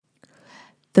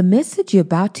The message you're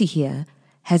about to hear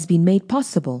has been made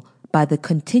possible by the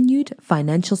continued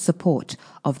financial support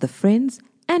of the friends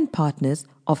and partners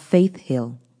of Faith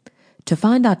Hill. To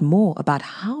find out more about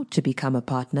how to become a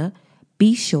partner,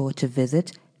 be sure to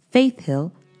visit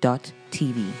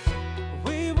faithhill.tv.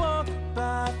 We walk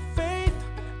by faith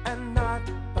and not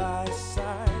by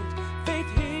sight. Faith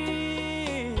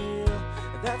Hill,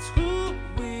 that's who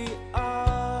we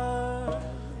are.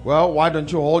 Well, why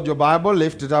don't you hold your Bible,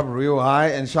 lift it up real high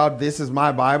and shout, "This is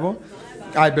my Bible.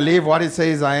 I believe what it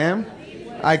says I am.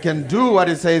 I can do what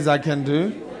it says I can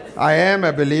do. I am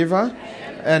a believer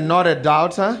and not a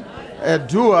doubter, a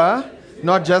doer,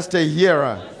 not just a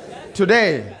hearer."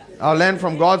 Today, I'll learn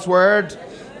from God's word,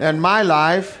 and my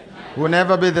life will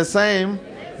never be the same,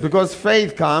 because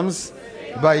faith comes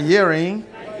by hearing,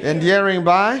 and hearing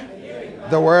by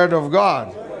the word of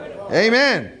God.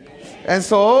 Amen. And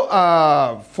so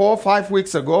 4 or 5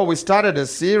 weeks ago, we started a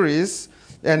series.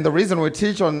 And the reason we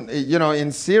teach on,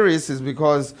 in series is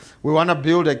because we want to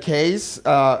build a case,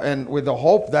 and with the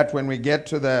hope that when we get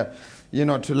to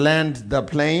to land the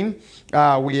plane,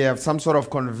 we have some sort of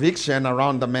conviction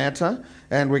around the matter,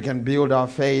 and we can build our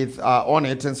faith on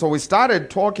it. And so we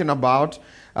started talking about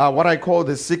what I call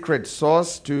the secret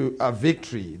sauce to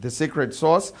victory. The secret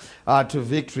sauce to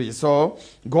victory. So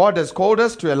God has called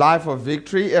us to a life of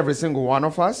victory, every single one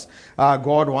of us.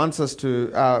 God wants us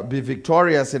to be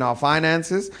victorious in our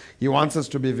finances. He wants us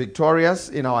to be victorious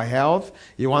in our health.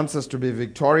 He wants us to be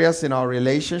victorious in our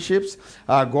relationships.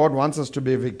 God wants us to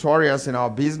be victorious in our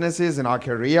businesses, in our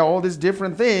career, all these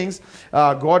different things.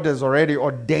 God has already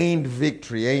ordained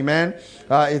victory. Amen.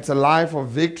 It's a life of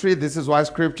victory. This is why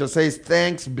Scripture says,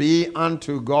 "Thanks be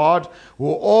unto God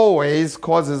who always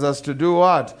causes us to do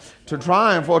what? To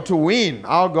triumph or to win."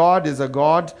 Our God is a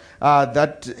God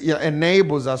that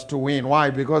enables us to win.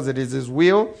 Why? Because it is His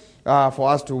will for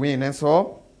us to win. And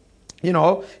so,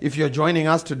 if you're joining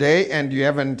us today and you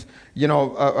haven't,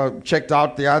 checked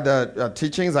out the other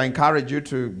teachings, I encourage you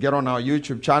to get on our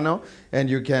YouTube channel and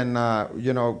you can,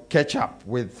 catch up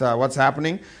with what's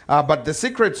happening. But the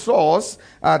secret sauce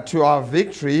to our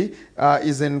victory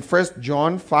is in 1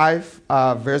 John 5,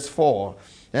 verse 4.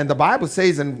 And the Bible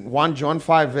says in 1 John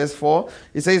 5, verse 4,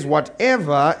 it says,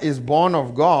 "Whatever is born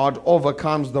of God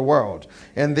overcomes the world.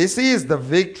 And this is the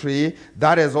victory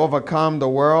that has overcome the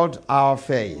world, our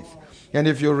faith." And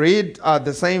if you read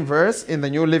the same verse in the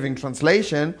New Living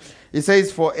Translation, it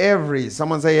says, "For every,"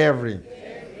 someone say every.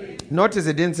 Notice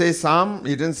it didn't say some.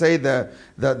 It didn't say the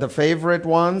favorite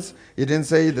ones. It didn't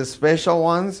say the special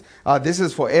ones. This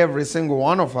is for every single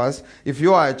one of us. If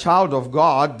you are a child of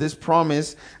God, this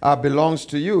promise belongs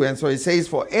to you. And so it says,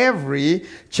 for every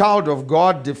child of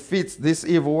God defeats this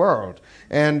evil world.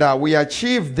 And we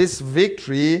achieve this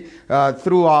victory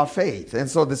through our faith. And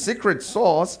so the secret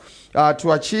sauce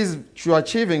to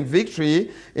achieving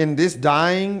victory in this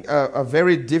dying, a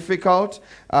very difficult,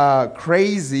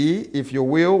 crazy, if you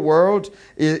will, world,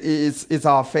 is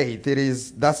our faith.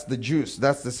 That's the juice.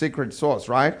 That's the secret sauce,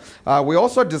 right? We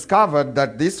also discovered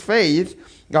that this faith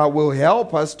will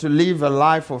help us to live a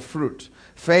life of fruit.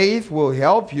 Faith will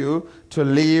help you to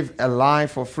live a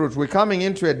life of fruit. We're coming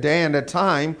into a day and a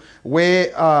time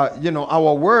where,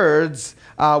 our words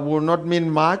will not mean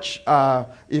much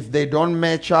if they don't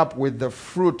match up with the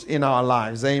fruit in our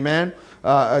lives. Amen.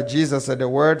 Jesus had a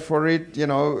word for it.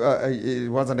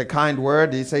 It wasn't a kind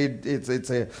word. He said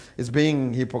it's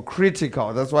being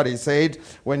hypocritical. That's what he said.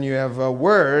 When you have a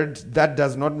word that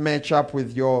does not match up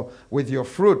with your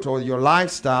fruit or your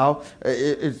lifestyle,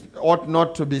 it ought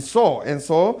not to be so. And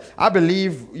so I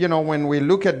believe, when we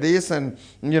look at this and,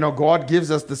 God gives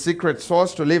us the secret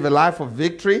sauce to live a life of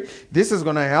victory, this is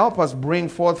going to help us bring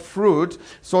forth fruit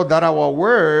so that our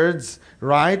words,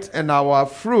 right, and our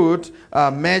fruit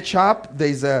match up.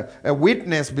 There's a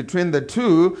witness between the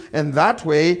two, and that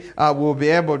way we'll be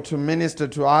able to minister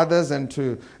to others and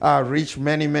to reach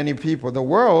many, many people. The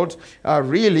world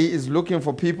really is looking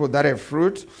for people that have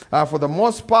fruit. For the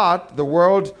most part, the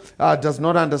world does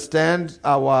not understand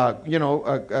our,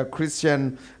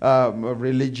 Christian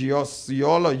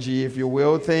religiosity, if you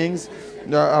will, things.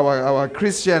 Our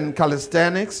Christian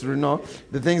calisthenics,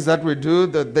 the things that we do,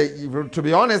 to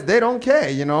be honest, they don't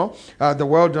care, The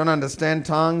world don't understand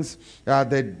tongues.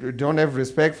 They don't have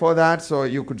respect for that. So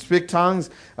you could speak tongues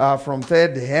from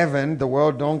third heaven. The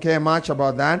world don't care much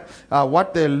about that.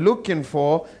 What they're looking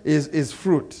for is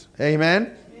fruit.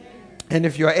 Amen? And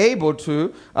if you're able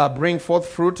to bring forth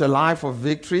fruit, a life of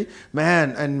victory,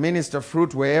 man, and minister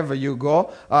fruit wherever you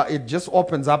go, it just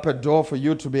opens up a door for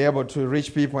you to be able to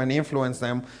reach people and influence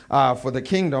them for the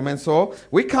kingdom. And so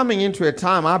we're coming into a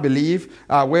time, I believe,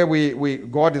 where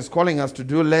God is calling us to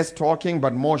do less talking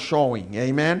but more showing.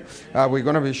 Amen. We're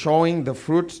going to be showing the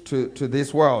fruit to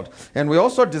this world. And we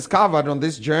also discovered on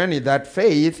this journey that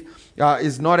faith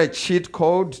is not a cheat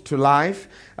code to life.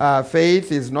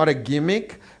 Faith is not a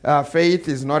gimmick. Faith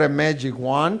is not a magic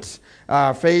wand.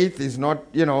 Faith is not,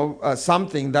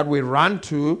 something that we run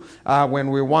to when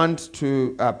we want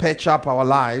to patch up our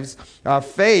lives.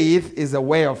 Faith is a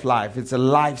way of life. It's a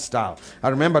lifestyle. I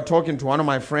remember talking to one of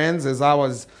my friends as I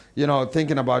was,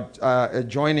 thinking about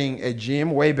joining a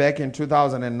gym way back in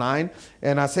 2009.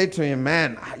 And I said to him,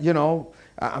 man,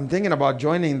 I'm thinking about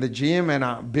joining the gym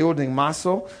and building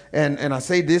muscle. And I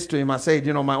say this to him. I said,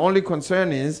 my only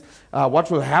concern is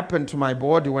what will happen to my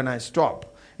body when I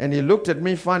stop. And he looked at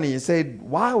me funny. He said,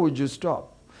 why would you stop?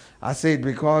 I said,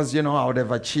 because, I would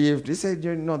have achieved. He said,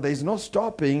 there's no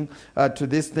stopping to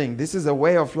this thing. This is a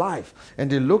way of life.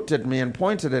 And he looked at me and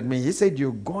pointed at me. He said,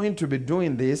 you're going to be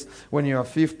doing this when you're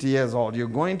 50 years old. You're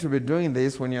going to be doing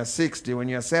this when you're 60, when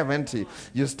you're 70.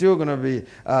 You're still going to be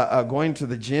going to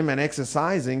the gym and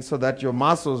exercising so that your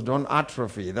muscles don't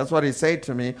atrophy. That's what he said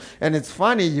to me. And it's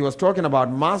funny, he was talking about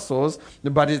muscles,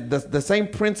 but the same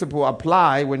principle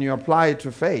apply when you apply it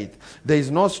to faith.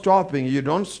 There's no stopping. You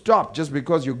don't stop just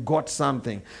because you got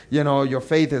something. Your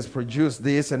faith has produced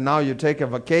this and now you take a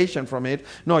vacation from it.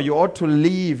 No, you ought to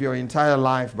live your entire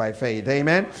life by faith.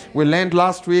 Amen. We learned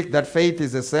last week that faith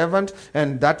is a servant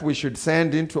and that we should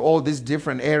send into all these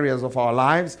different areas of our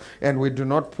lives, and we do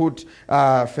not put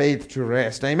faith to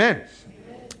rest. Amen.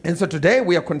 And so today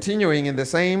we are continuing in the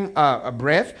same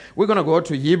breath. We're going to go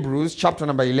to Hebrews chapter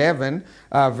number 11,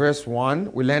 verse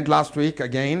 1. We learned last week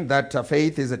again that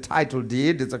faith is a title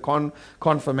deed. It's a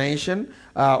confirmation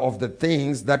of the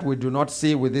things that we do not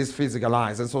see with these physical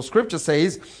eyes. And so scripture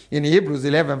says in Hebrews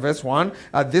 11, verse 1,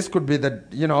 this could be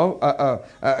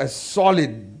a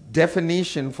solid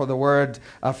definition for the word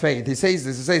faith. He says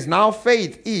this. He says, now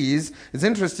faith is. It's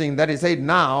interesting that he said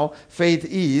now faith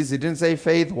is. He didn't say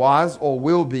faith was or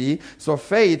will be. So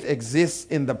faith exists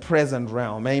in the present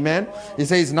realm. Amen. He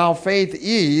says now faith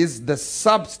is the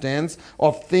substance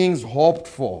of things hoped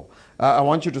for. I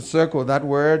want you to circle that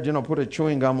word. Put a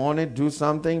chewing gum on it. Do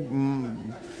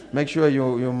something. Make sure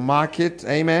you mark it.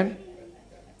 Amen.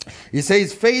 He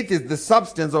says faith is the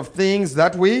substance of things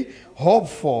that we hope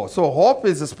for. So hope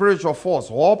is a spiritual force.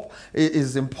 Hope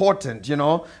is important.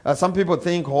 Some people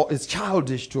think it's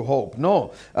childish to hope.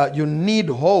 No, you need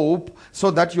hope so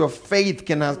that your faith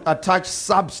can attach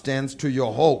substance to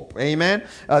your hope. Amen.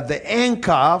 The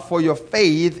anchor for your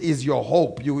faith is your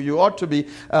hope. You ought to be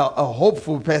a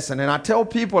hopeful person. And I tell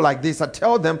people like this, I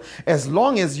tell them, as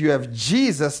long as you have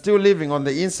Jesus still living on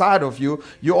the inside of you,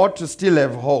 you ought to still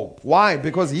have hope. Why?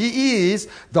 Because he is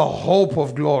the hope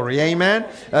of glory. Amen.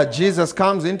 Jesus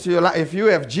comes into your life. If you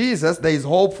have Jesus, there is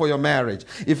hope for your marriage.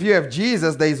 If you have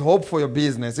Jesus, there is hope for your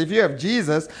business. If you have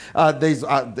Jesus, there's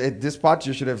this part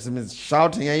you should have been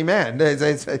shouting amen. There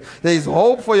is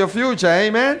hope for your future.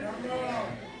 Amen.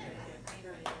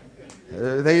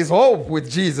 There is hope with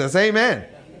Jesus. Amen.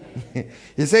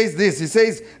 He says this. He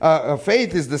says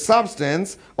faith is the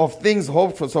substance of things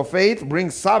hoped for. So faith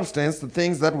brings substance to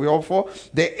things that we hope for.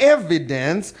 The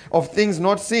evidence of things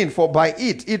not seen. For by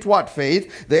it what?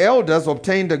 Faith. The elders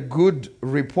obtained a good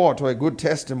report or a good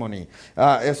testimony.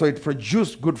 So it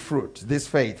produced good fruit, this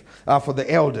faith, for the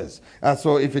elders.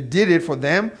 So if it did it for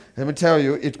them, let me tell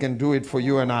you, it can do it for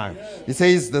you and I. He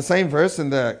says the same verse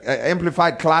in the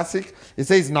Amplified Classic. It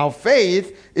says, now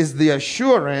faith is the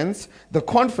assurance, the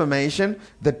confirmation,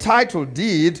 the title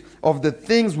deed of the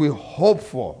things we hope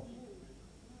for.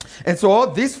 And so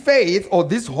this faith or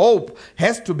this hope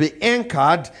has to be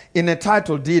anchored in a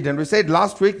title deed. And we said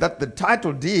last week that the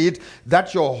title deed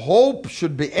that your hope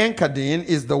should be anchored in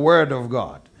is the Word of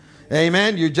God.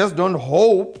 Amen. You just don't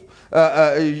hope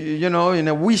in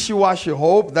a wishy-washy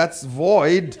hope that's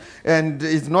void and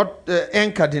is not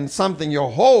anchored in something.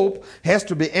 Your hope has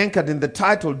to be anchored in the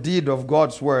title deed of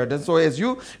God's word. And so as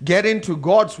you get into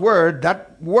God's word,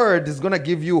 that word is going to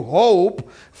give you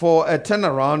hope for a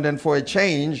turnaround and for a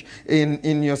change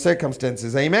in your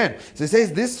circumstances. Amen. So it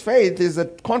says this faith is a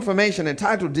confirmation, a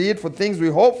title deed for things we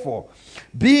hope for,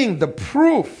 being the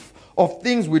proof of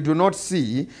things we do not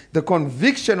see, the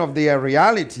conviction of their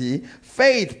reality.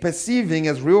 faith perceiving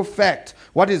as real fact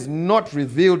what is not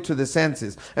revealed to the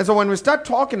senses. And so when we start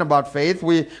talking about faith,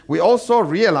 we also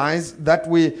realize that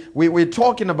we're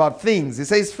talking about things. It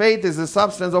says faith is the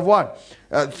substance of what?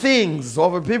 Things.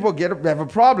 So people have a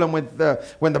problem with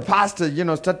when the pastor,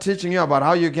 start teaching you about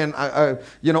how you can,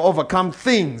 overcome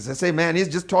things. They say, man, he's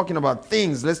just talking about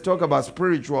things. Let's talk about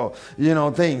spiritual,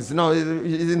 things. No,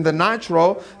 in the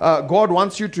natural, God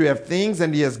wants you to have things,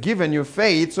 and He has given you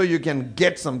faith so you can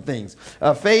get some things.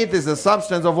 Faith is the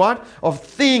substance of what? Of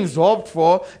things hoped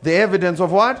for, the evidence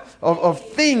of what? Of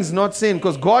things not seen,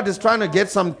 because God is trying to get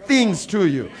some things to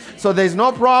you. So there's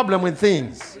no problem with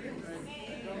things.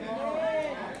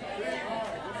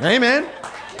 Amen.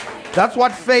 That's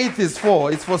what faith is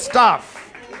for. It's for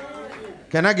stuff.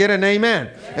 Can I get an amen?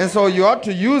 And so you ought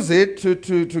to use it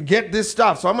to get this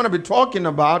stuff. So I'm going to be talking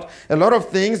about a lot of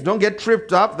things. Don't get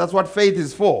tripped up. That's what faith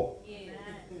is for.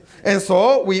 And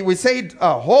so we say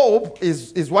hope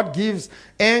is what gives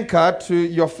anchor to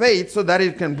your faith so that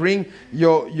it can bring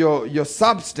your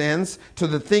substance to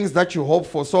the things that you hope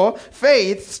for. So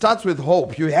faith starts with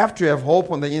hope. You have to have hope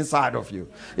on the inside of you.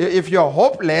 If you're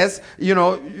hopeless,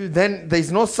 then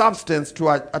there's no substance to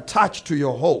attach to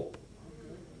your hope.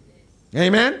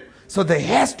 Amen? So there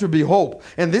has to be hope.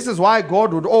 And this is why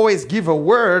God would always give a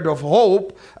word of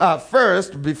hope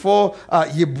first before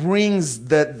He brings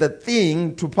the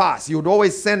thing to pass. He would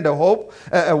always send a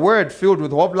word filled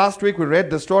with hope. Last week we read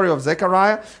the story of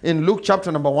Zechariah in Luke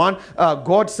chapter number 1.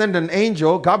 God sent an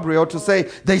angel, Gabriel, to say,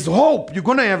 there's hope. You're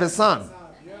going to have a son.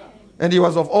 And he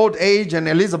was of old age, and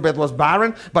Elizabeth was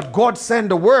barren. But God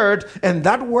sent a word, and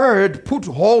that word put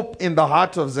hope in the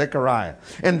heart of Zechariah.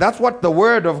 And that's what the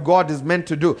word of God is meant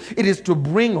to do. It is to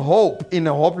bring hope in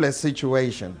a hopeless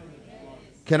situation.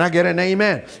 Can I get an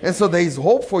amen? And so there is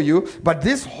hope for you, but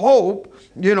this hope,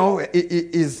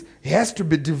 it has to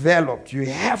be developed. You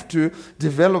have to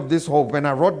develop this hope. And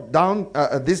I wrote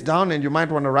this down, and you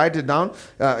might want to write it down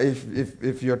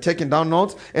if you're taking down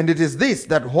notes. And it is this,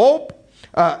 that hope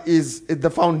is the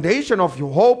foundation of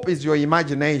your hope is your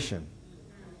imagination.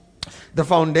 The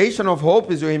foundation of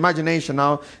hope is your imagination.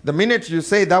 Now, the minute you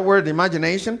say that word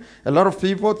imagination, a lot of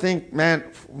people think, man,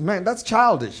 that's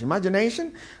childish.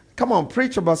 Imagination? Come on,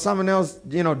 preach about someone else,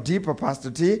 deeper,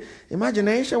 Pastor T.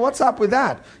 Imagination, what's up with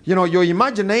that? Your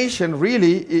imagination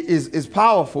really is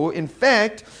powerful. In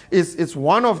fact, it's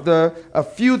one of the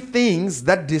few things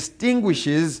that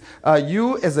distinguishes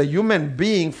you as a human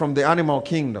being from the animal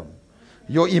kingdom.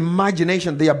 Your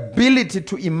imagination, the ability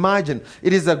to imagine.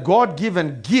 It is a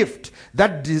God-given gift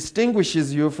that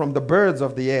distinguishes you from the birds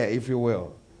of the air, if you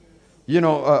will.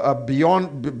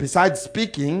 Besides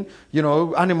speaking,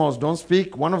 animals don't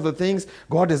speak. One of the things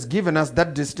God has given us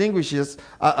that distinguishes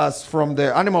us from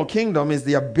the animal kingdom is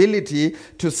the ability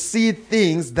to see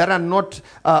things that are not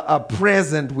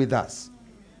present with us.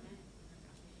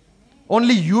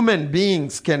 Only human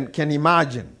beings can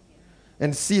imagine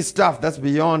and see stuff that's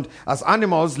beyond us.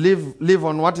 Animals live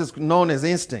on what is known as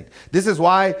instinct. This is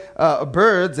why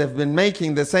birds have been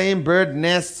making the same bird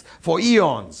nests for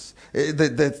eons.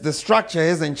 The structure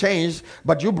hasn't changed,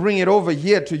 but you bring it over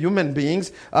here to human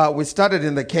beings. We started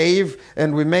in the cave,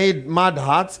 and we made mud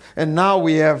huts, and now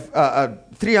we have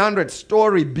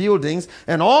 300-story buildings,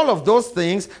 and all of those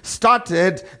things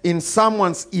started in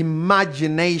someone's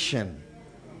imagination.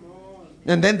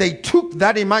 And then they took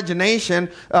that imagination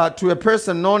to a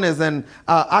person known as an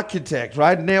architect,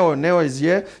 right? Neo is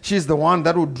here. She's the one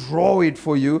that will draw it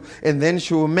for you, and then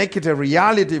she will make it a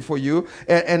reality for you,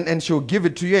 and she'll give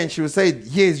it to you, and she will say,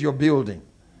 here's your building.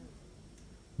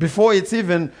 Before you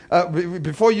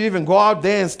even go out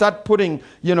there and start putting,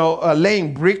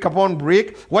 laying brick upon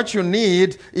brick, what you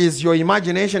need is your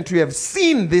imagination to have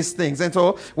seen these things. And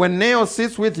so when Neo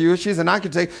sits with you, she's an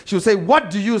architect, she'll say,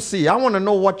 what do you see? I want to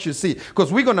know what you see,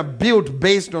 because we're going to build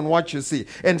based on what you see.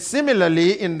 And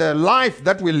similarly, in the life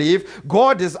that we live,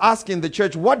 God is asking the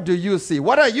church, what do you see?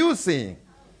 What are you seeing?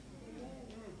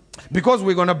 Because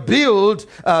we're going to build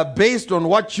based on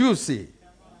what you see.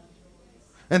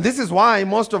 And this is why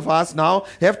most of us now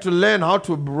have to learn how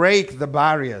to break the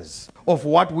barriers of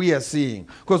what we are seeing.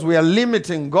 Because we are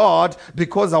limiting God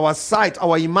because our sight,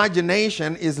 our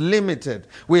imagination is limited.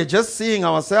 We are just seeing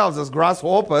ourselves as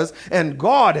grasshoppers, and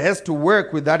God has to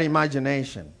work with that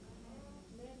imagination.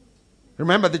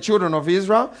 Remember the children of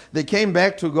Israel? They came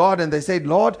back to God and they said,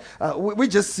 Lord, we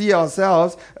just see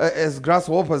ourselves as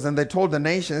grasshoppers. And they told the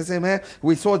nation, they say, man,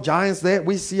 we saw giants there.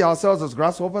 We see ourselves as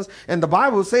grasshoppers. And the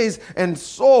Bible says, and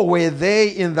so were they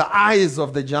in the eyes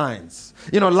of the giants.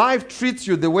 Life treats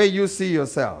you the way you see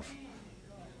yourself.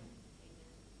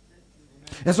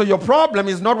 And so your problem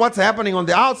is not what's happening on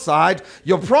the outside.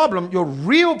 Your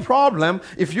real problem,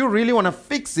 if you really want to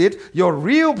fix it, your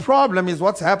real problem is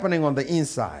what's happening on the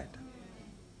inside.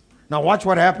 Now watch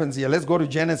what happens here. Let's go to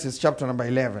Genesis chapter number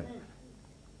 11.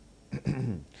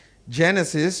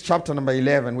 Genesis chapter number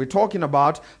 11. We're talking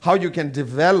about how you can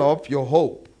develop your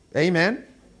hope. Amen.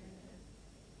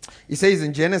 He says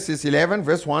in Genesis 11,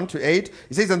 verse 1 to 8,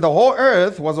 he says, and the whole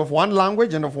earth was of one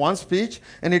language and of one speech.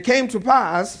 And it came to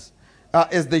pass,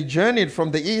 as they journeyed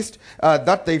from the east,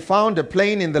 that they found a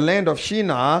plain in the land of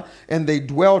Shinar, and they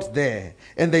dwelt there.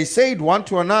 And they said one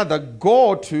to another,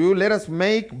 go to, let us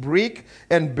make brick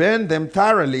and burn them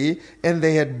thoroughly. And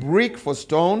they had brick for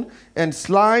stone, and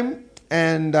slime,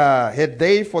 and had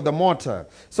they for the mortar.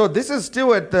 So this is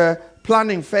still at the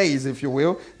planning phase, if you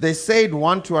will. They said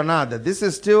one to another. This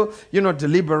is still,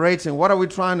 deliberating. What are we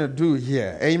trying to do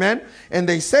here? Amen. And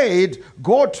they said,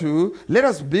 go to, let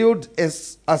us build a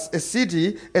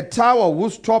city, a tower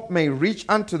whose top may reach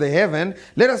unto the heaven.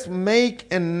 Let us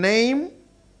make a name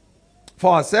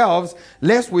for ourselves,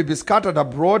 lest we be scattered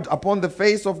abroad upon the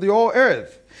face of the whole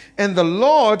earth. And the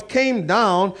Lord came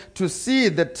down to see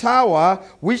the tower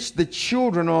which the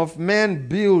children of men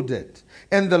builded.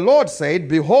 And the Lord said,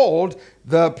 behold,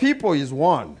 the people is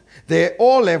one. They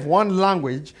all have one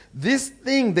language. This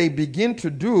thing they begin to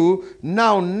do,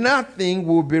 now nothing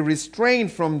will be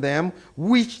restrained from them,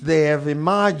 which they have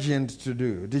imagined to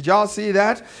do. Did y'all see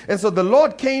that? And so the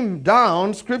Lord came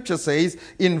down, scripture says,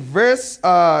 in verse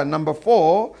number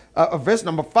 5,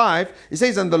 it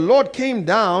says, and the Lord came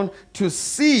down to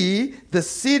see the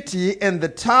city and the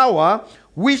tower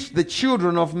which the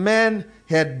children of men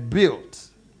had built.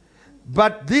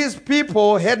 But these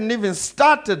people hadn't even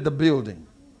started the building.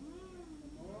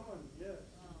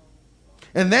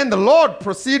 And then the Lord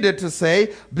proceeded to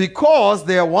say, because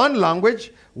they are one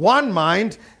language, one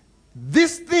mind,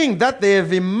 this thing that they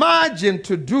have imagined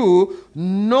to do,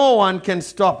 no one can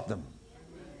stop them.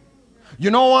 You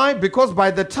know why? Because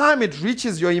by the time it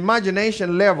reaches your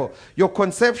imagination level, your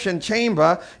conception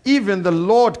chamber, even the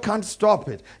Lord can't stop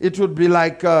it. It would be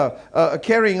like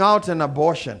carrying out an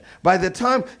abortion. By the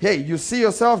time, you see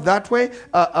yourself that way,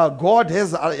 God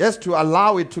has to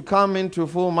allow it to come into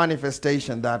full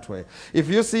manifestation that way. If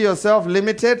you see yourself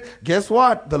limited, guess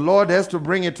what? The Lord has to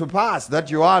bring it to pass that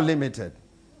you are limited.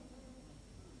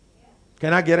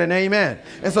 Can I get an amen?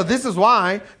 And so this is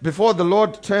why before the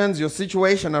Lord turns your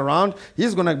situation around,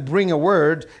 he's going to bring a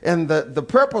word. And the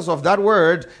purpose of that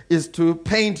word is to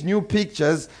paint new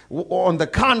pictures on the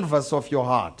canvas of your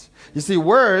heart. You see,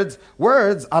 words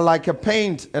are like a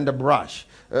paint and a brush.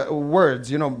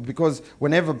 Words, because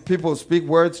whenever people speak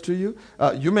words to you,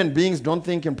 human beings don't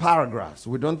think in paragraphs.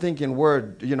 We don't think in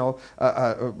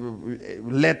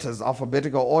letters,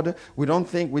 alphabetical order. We don't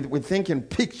think, we think in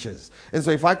pictures. And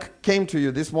so if I came to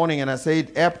you this morning and I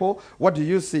said apple, what do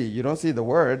you see? You don't see the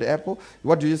word apple.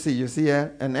 What do you see? You see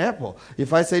an apple.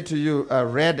 If I say to you a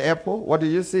red apple, what do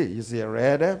you see? You see a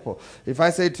red apple. If I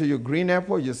say to you green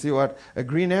apple, you see what? A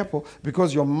green apple.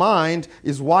 Because your mind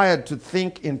is wired to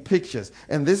think in pictures.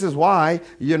 And this is why,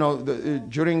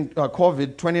 during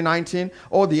COVID 2019,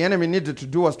 all the enemy needed to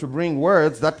do was to bring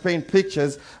words that paint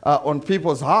pictures on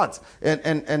people's hearts.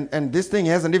 And this thing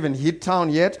hasn't even hit town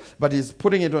yet, but he's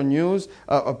putting it on news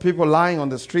of people lying on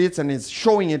the streets, and he's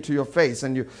showing it to your face.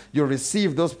 And you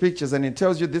receive those pictures, and it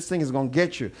tells you this thing is going to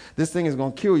get you. This thing is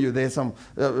going to kill you. There's some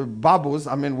bubbles.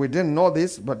 I mean, we didn't know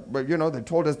this, but they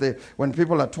told us when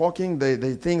people are talking,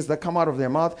 the things that come out of their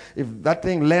mouth, if that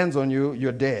thing lands on you,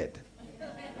 you're dead.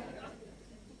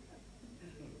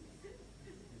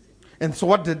 And so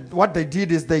what they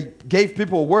did is they gave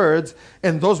people words,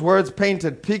 and those words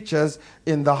painted pictures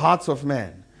in the hearts of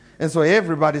men. And so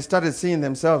everybody started seeing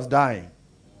themselves dying.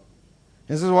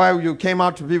 This is why you came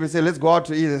out to people and say, let's go out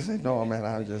to eat. They say, no, man,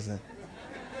 I'm just saying.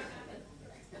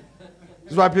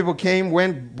 This is why people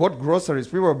bought groceries.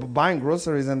 People were buying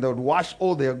groceries, and they would wash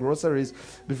all their groceries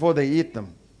before they eat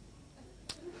them.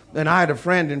 And I had a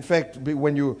friend, in fact,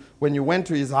 when you went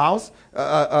to his house,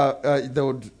 they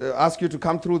would ask you to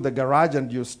come through the garage, and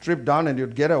you strip down, and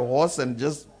you'd get a horse and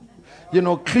just,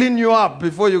 clean you up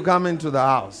before you come into the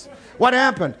house. What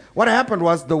happened? What happened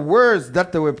was the words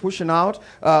that they were pushing out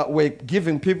were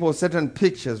giving people certain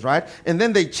pictures, right? And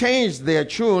then they changed their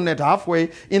tune at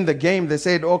halfway in the game. They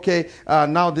said, okay,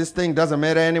 now this thing doesn't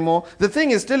matter anymore. The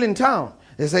thing is still in town.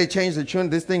 They say, change the tune,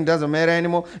 this thing doesn't matter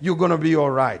anymore, you're going to be all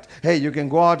right. Hey, you can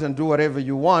go out and do whatever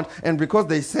you want. And because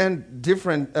they send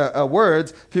different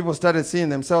words, people started seeing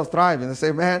themselves thrive. And they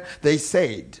say, man, they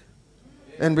said.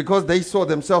 And because they saw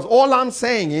themselves, all I'm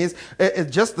saying is, it's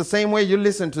just the same way you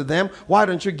listen to them. Why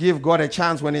don't you give God a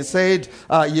chance when He said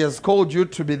He has called you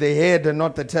to be the head and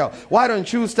not the tail? Why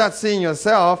don't you start seeing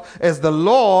yourself as the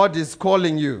Lord is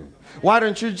calling you? Why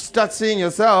don't you start seeing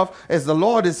yourself as the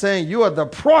Lord is saying you are the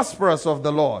prosperous of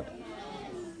the Lord?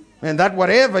 And that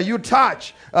whatever you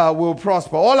touch will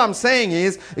prosper. All I'm saying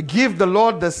is, give the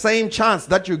Lord the same chance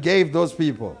that you gave those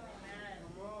people.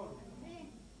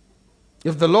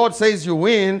 If the Lord says you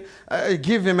win,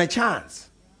 give Him a chance.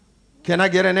 Can I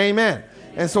get an amen?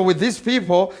 And so with these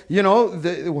people, you know,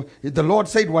 the Lord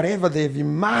said whatever they've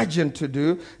imagined to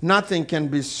do, nothing can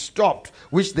be stopped,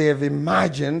 which they have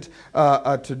imagined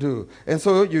to do. And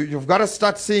so you've got to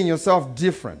start seeing yourself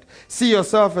different. See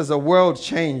yourself as a world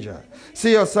changer.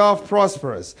 See yourself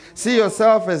prosperous. See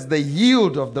yourself as the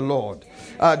yield of the Lord.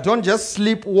 Don't just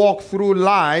sleepwalk through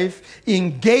life.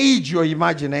 Engage your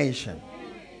imagination.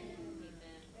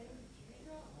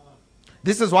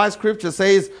 This is why Scripture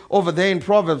says over there in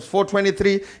Proverbs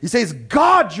 4:23, He says,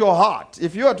 guard your heart.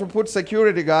 If you are to put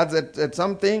security guards at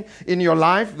something in your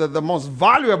life, the most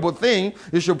valuable thing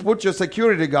you should put your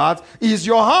security guards is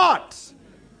your heart.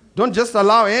 Don't just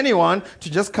allow anyone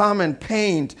to just come and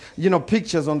paint,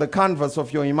 pictures on the canvas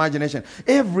of your imagination.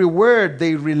 Every word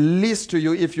they release to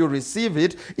you, if you receive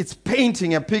it, it's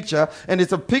painting a picture, and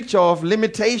it's a picture of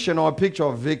limitation or a picture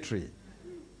of victory.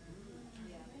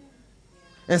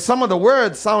 And some of the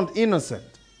words sound innocent.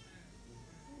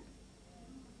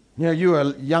 You're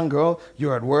a young girl,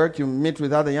 you're at work, you meet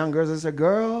with other young girls, and say,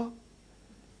 girl,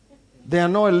 there are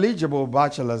no eligible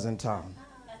bachelors in town.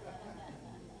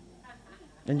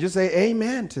 And you say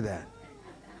amen to that.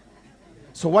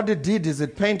 So what it did is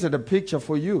it painted a picture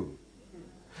for you.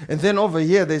 And then over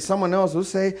here, there's someone else who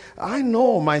say, I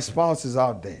know my spouse is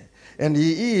out there. And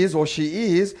he is or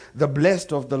she is the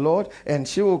blessed of the Lord, and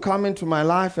she will come into my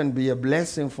life and be a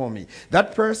blessing for me.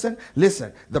 That person,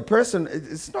 listen, the person,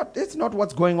 it's not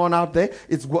what's going on out there,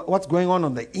 it's what's going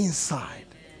on the inside.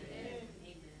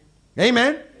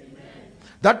 Amen? Amen?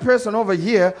 That person over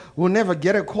here will never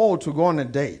get a call to go on a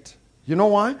date. You know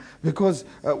why? Because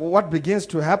what begins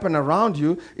to happen around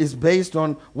you is based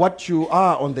on what you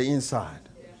are on the inside.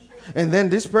 And then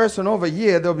this person over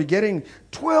here, they'll be getting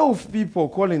 12 people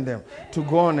calling them to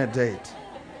go on a date.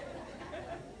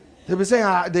 They'll be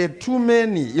saying, there are too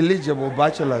many eligible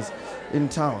bachelors in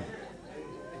town.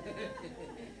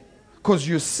 Because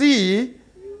you see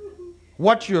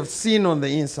what you have seen on the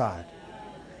inside.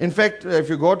 In fact, if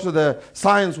you go to the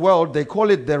science world, they call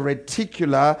it the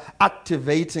reticular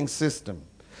activating system.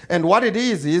 And what it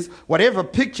is whatever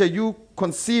picture you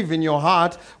conceive in your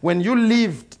heart, when you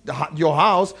leave your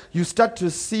house, you start to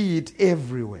see it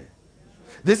everywhere.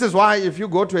 This is why if you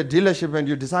go to a dealership and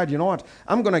you decide, you know what,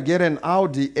 I'm going to get an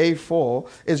Audi A4,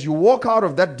 as you walk out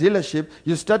of that dealership,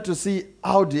 you start to see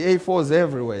Audi A4s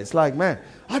everywhere. It's like, man,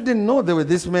 I didn't know there were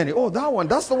this many. Oh, that one,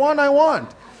 that's the one I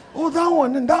want. Oh, that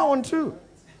one and that one too.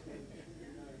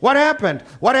 What happened?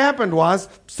 What happened was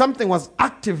something was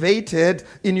activated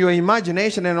in your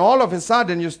imagination, and all of a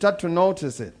sudden you start to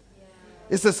notice it.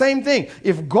 It's the same thing.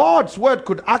 If God's word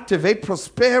could activate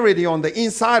prosperity on the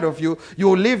inside of you, you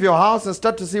will leave your house and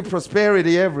start to see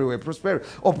prosperity everywhere. Prosperity.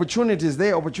 Opportunities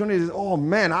there, opportunities. Oh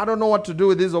man, I don't know what to do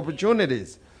with these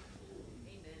opportunities.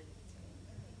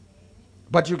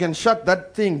 But you can shut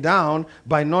that thing down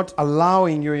by not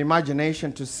allowing your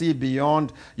imagination to see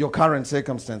beyond your current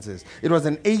circumstances. It was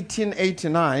in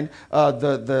 1889,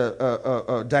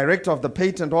 the director of the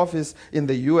patent office in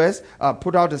the U.S.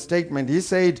 Put out a statement. He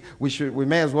said we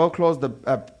may as well close the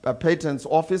patents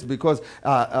office because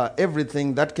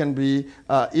everything that can be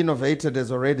innovated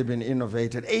has already been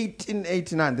innovated.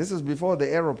 1889. This is before the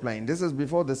aeroplane. This is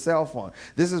before the cell phone.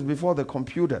 This is before the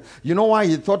computer. You know why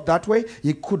he thought that way?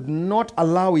 He could not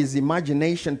allow his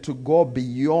imagination to go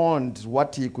beyond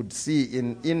what he could see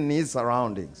in his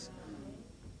surroundings.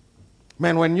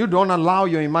 Man, when you don't allow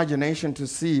your imagination to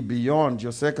see beyond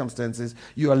your circumstances,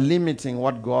 you are limiting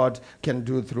what God can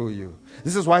do through you.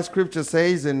 This is why Scripture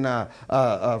says in 1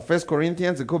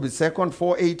 Corinthians, it could be 2nd,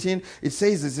 4:18, it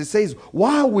says this, it says,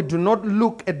 while we do not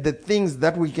look at the things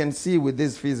that we can see with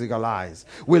these physical eyes,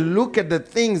 we look at the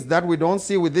things that we don't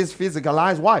see with these physical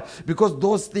eyes. Why? Because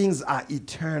those things are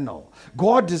eternal.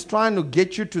 God is trying to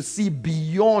get you to see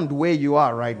beyond where you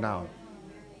are right now.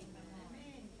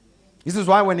 This is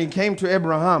why when he came to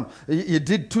Abraham, he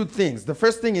did two things. The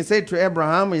first thing he said to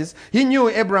Abraham is, he knew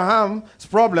Abraham's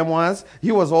problem was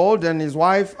he was old and his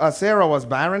wife Sarah was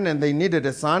barren and they needed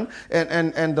a son.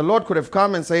 And the Lord could have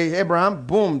come and say, Abraham,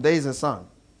 boom, there's a son.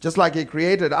 Just like he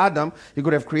created Adam, he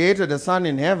could have created a sun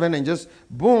in heaven and just,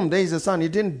 boom, there's a sun. He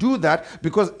didn't do that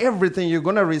because everything you're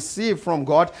going to receive from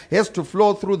God has to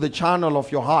flow through the channel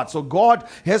of your heart. So God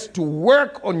has to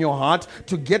work on your heart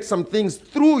to get some things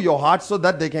through your heart so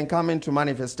that they can come into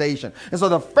manifestation. And so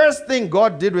the first thing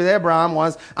God did with Abraham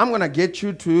was, I'm going to get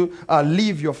you to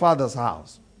leave your father's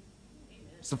house.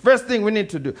 It's the first thing we need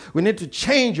to do. We need to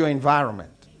change your environment.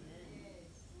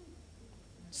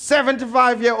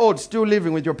 75-year-old still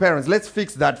living with your parents. Let's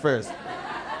fix that first.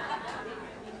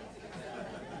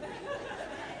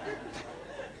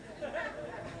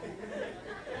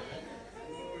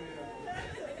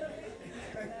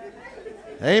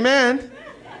 Amen.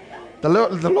 The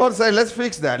Lord said, let's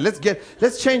fix that.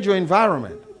 Let's change your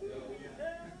environment.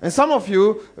 And some of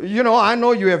you, I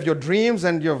know you have your dreams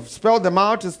and you've spelled them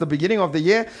out. It's the beginning of the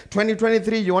year.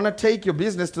 2023, you want to take your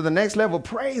business to the next level.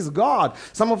 Praise God.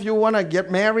 Some of you want to get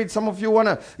married. Some of you want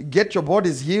to get your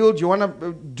bodies healed. You want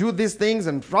to do these things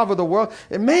and travel the world.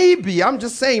 And maybe, I'm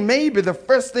just saying, maybe the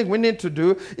first thing we need to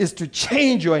do is to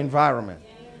change your environment.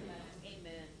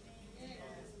 Amen.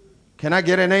 Can I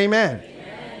get an amen?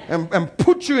 And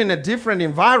put you in a different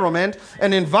environment,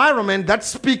 an environment that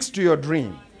speaks to your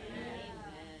dream.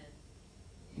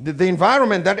 The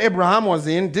environment that Abraham was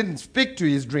in didn't speak to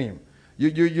his dream.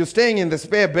 You're staying in the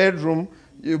spare bedroom,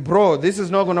 bro. This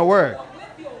is not going to work.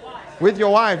 With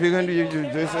your wife, you're going to.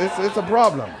 It's a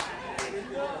problem.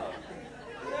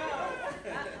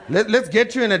 Let's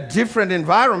get you in a different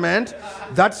environment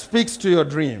that speaks to your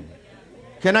dream.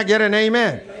 Can I get an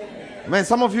amen? Man,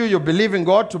 some of you, you believe in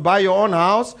God to buy your own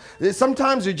house.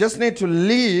 Sometimes you just need to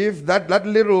leave that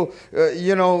little,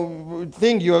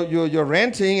 thing you're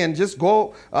renting and just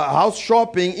go house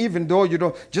shopping, even though you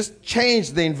don't. Just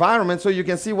change the environment so you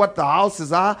can see what the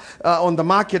houses are on the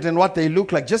market and what they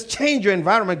look like. Just change your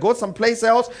environment. Go someplace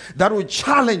else that will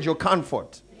challenge your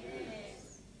comfort.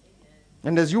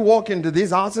 And as you walk into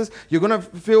these houses, you're going to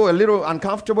feel a little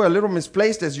uncomfortable, a little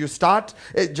misplaced as you start.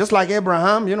 Just like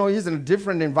Abraham, he's in a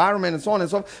different environment and so on and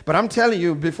so forth. But I'm telling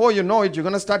you, before you know it, you're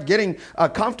going to start getting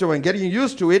comfortable and getting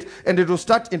used to it. And it will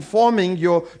start informing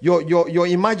your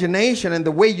imagination and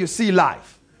the way you see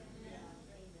life.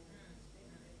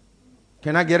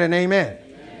 Can I get an amen?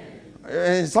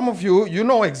 Some of you, you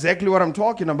know exactly what I'm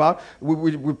talking about.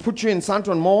 We put you in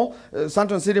Santon Mall.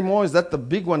 Santon City Mall, is that the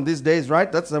big one these days,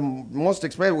 right? That's the most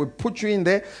expensive. We put you in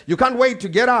there. You can't wait to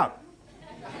get out.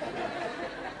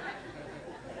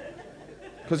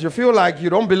 Because you feel like you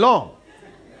don't belong.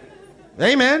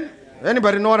 Amen?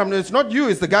 Anybody know what I'm doing? It's not you,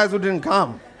 it's the guys who didn't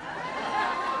come.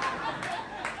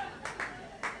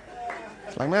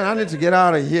 It's like, man, I need to get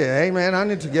out of here. Amen? I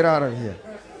need to get out of here.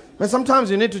 But sometimes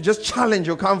you need to just challenge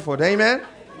your comfort. Amen?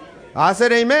 I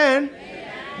said amen.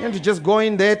 You need to just go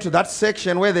in there to that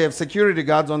section where they have security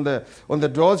guards on the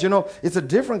doors. It's a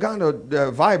different kind of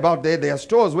vibe out there. There are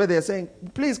stores where they're saying,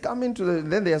 please come into the...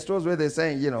 Then there are stores where they're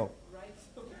saying,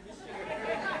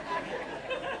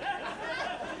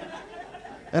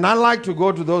 And I like to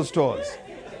go to those stores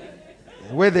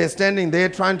where they're standing there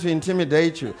trying to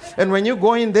intimidate you. And when you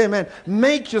go in there, man,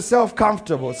 make yourself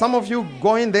comfortable. Some of you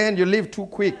go in there and you leave too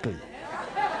quickly.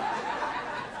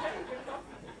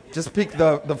 Just pick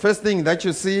the first thing that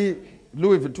you see.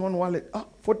 Louis Vuitton wallet. Oh,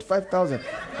 45,000.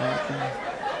 Okay.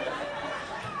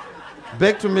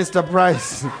 Back to Mr.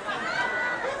 Price.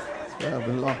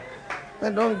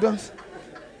 Man,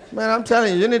 man, I'm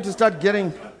telling you need to start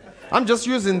getting... I'm just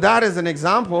using that as an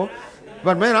example.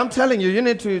 But man, I'm telling you, you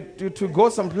need to go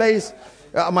someplace.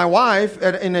 My wife,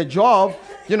 in a job,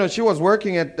 she was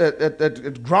working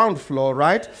at ground floor,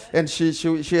 right? And she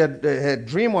had her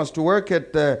dream was to work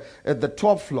at the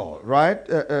top floor, right?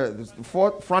 The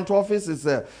front office is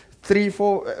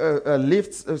 3-4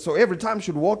 lifts. So every time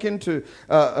she'd walk into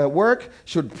work,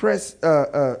 she'd press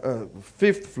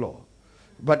 5th floor.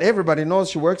 But everybody knows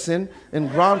she works in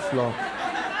ground floor.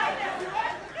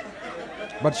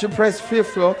 But she pressed 5th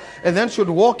floor, and then she'd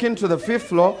walk into the 5th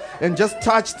floor and just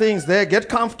touch things there, get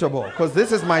comfortable, because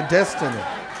this is my destiny.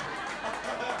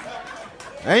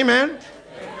 Amen?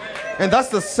 And that's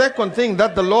the second thing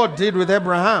that the Lord did with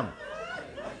Abraham.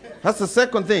 That's the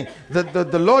second thing.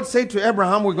 The Lord said to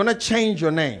Abraham, we're going to change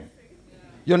your name.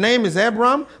 Your name is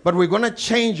Abram, but we're going to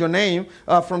change your name.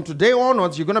 From today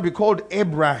onwards, you're going to be called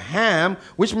Abraham,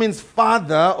 which means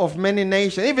father of many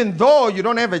nations. Even though you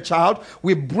don't have a child,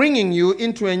 we're bringing you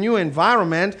into a new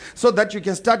environment so that you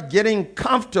can start getting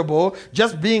comfortable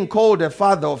just being called a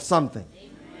father of something.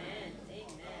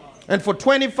 And for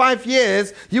 25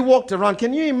 years, he walked around.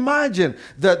 Can you imagine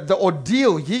the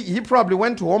ordeal? He probably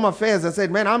went to Home Affairs and said,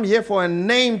 man, I'm here for a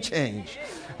name change.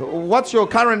 What's your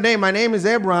current name? My name is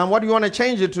Abraham. What do you want to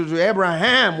change it to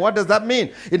Abraham? What does that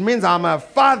mean? It means I'm a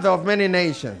father of many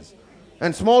nations.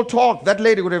 And small talk, that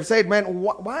lady would have said, man,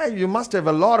 why you must have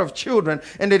a lot of children.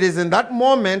 And it is in that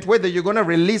moment whether you're going to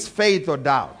release faith or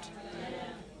doubt.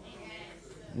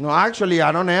 No, actually,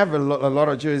 I don't have a lot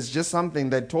of children. It's just something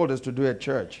they told us to do at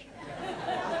church.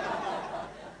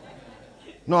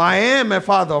 No, I am a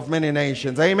father of many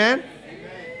nations. Amen?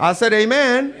 I said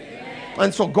amen.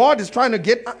 And so God is trying to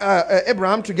get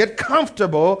Abraham to get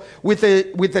comfortable with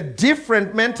a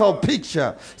different mental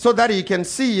picture so that he can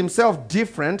see himself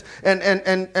different.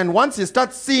 And once he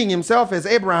starts seeing himself as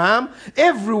Abraham,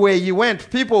 everywhere he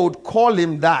went, people would call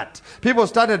him that. People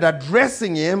started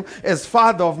addressing him as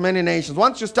father of many nations.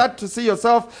 Once you start to see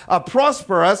yourself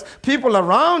prosperous, people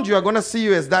around you are going to see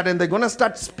you as that, and they're going to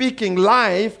start speaking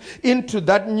life into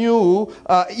that new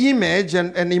image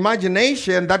and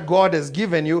imagination that God has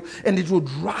given you, and it will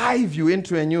drive you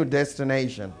into a new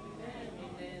destination.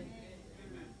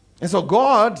 And so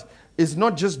God is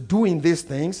not just doing these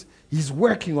things, he's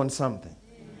working on something.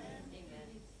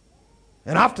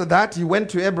 And after that, he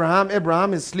went to Abraham.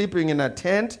 Abraham is sleeping in a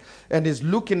tent and is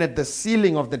looking at the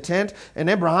ceiling of the tent. And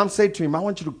Abraham said to him, I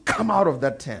want you to come out of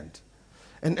that tent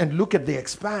and look at the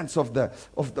expanse of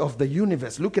the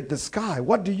universe. Look at the sky.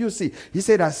 What do you see? He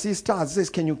said, I see stars. He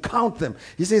says, can you count them?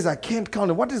 He says, I can't count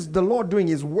them. What is the Lord doing?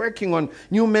 He's working on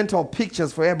new mental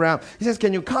pictures for Abraham. He says,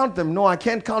 can you count them? No, I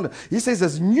can't count them. He says,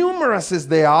 as numerous as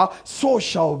they are, so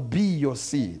shall be your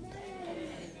seed.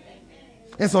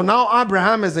 And so now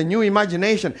Abraham has a new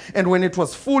imagination. And when it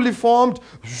was fully formed,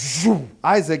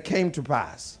 Isaac came to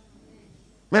pass.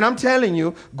 Man, I'm telling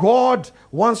you, God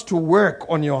wants to work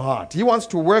on your heart. He wants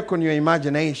to work on your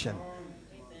imagination.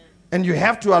 And you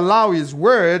have to allow his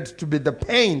word to be the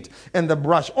paint and the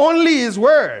brush. Only his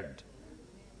word.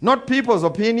 Not people's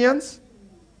opinions.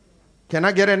 Can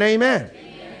I get an amen?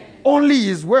 Amen. Only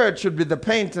his word should be the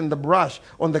paint and the brush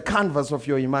on the canvas of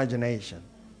your imagination.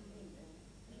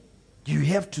 You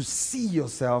have to see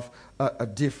yourself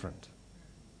different.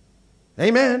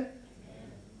 Amen.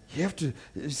 You have to,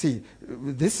 you see,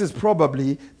 this is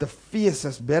probably the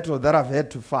fiercest battle that I've had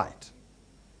to fight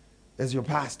as your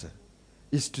pastor,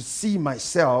 is to see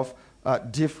myself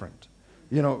different.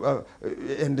 You know,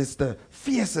 and it's the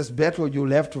fiercest battle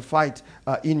you'll have to fight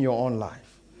in your own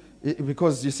life.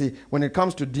 Because, you see, when it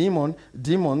comes to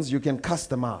demons, you can cast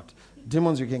them out.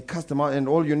 Demons, you can cast them out, and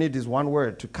all you need is one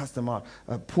word to cast them out.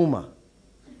 Puma.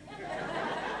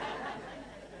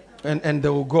 And they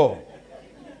will go.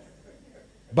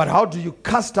 But how do you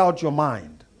cast out your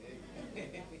mind?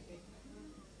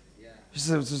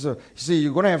 So, see,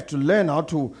 you're going to have to learn how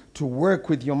to work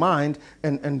with your mind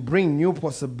and bring new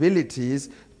possibilities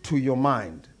to your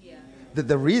mind. Yeah.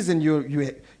 The reason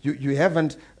you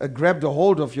haven't grabbed a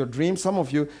hold of your dream, some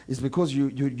of you, is because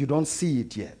you don't see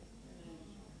it yet.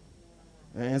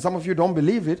 And some of you don't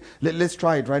believe it. Let's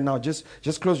try it right now.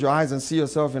 Just close your eyes and see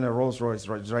yourself in a Rolls Royce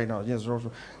right now. Yes, Rolls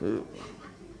Royce.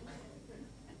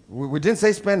 We didn't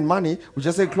say spend money. We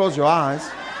just said close your eyes.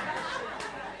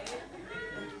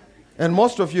 And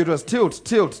most of you just tilt.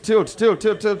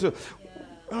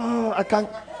 Oh, I can't.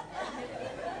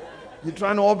 You're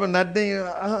trying to open that thing.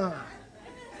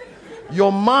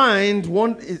 Your mind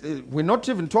won't. We're not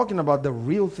even talking about the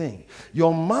real thing.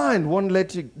 Your mind won't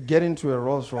let you get into a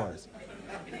Rolls Royce.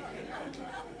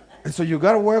 And so you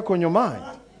got to work on your mind.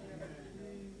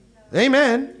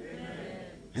 Amen.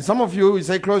 And some of you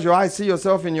say, close your eyes, see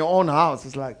yourself in your own house.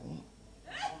 It's like,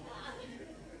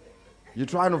 you're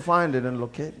trying to find it and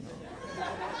locate it.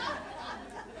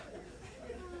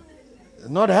 It's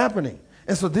not happening.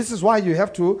 And so this is why you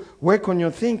have to work on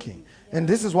your thinking. And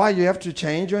this is why you have to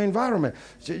change your environment.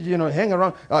 You know, hang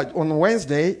around. On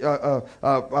Wednesday,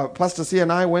 Pastor C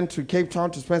and I went to Cape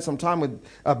Town to spend some time with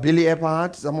Billy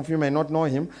Epperhart. Some of you may not know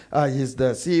him. He's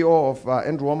the CEO of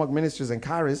Andrew Wommack Ministries and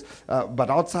Charis. But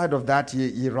outside of that,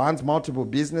 he runs multiple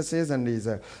businesses, and he's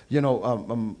a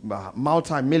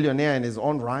multi-millionaire in his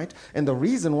own right. And the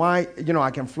reason why,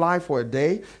 I can fly for a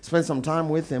day, spend some time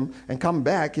with him, and come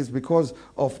back is because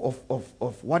of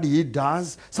what he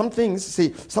does. Some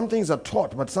things are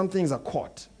taught, but some things are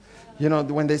caught.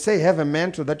 When they say have a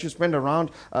mentor that you spend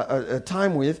around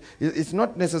time with, it's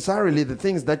not necessarily the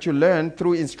things that you learn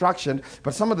through instruction,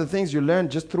 but some of the things you learn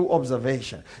just through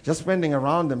observation, just spending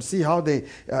around them, see how they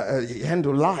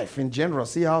handle life in general,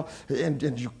 see how,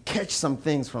 and you catch some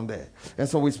things from there. And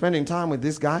so we're spending time with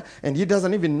this guy, and he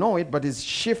doesn't even know it, but he's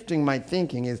shifting my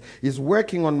thinking. He's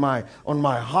working on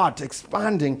my heart,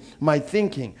 expanding my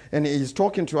thinking. And he's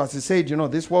talking to us. He said,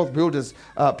 this Wealth Builders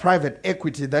private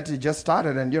equity that he just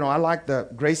started. And, I like the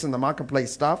Grace in the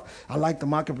Marketplace stuff. I like the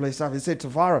marketplace stuff. He said,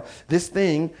 Tafara, this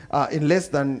thing, in less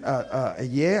than a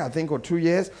year, I think, or 2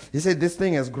 years, he said this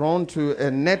thing has grown to a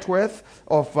net worth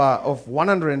of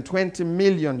 120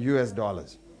 million US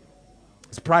dollars.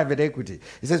 It's private equity.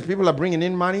 He says people are bringing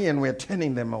in money and we're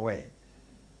turning them away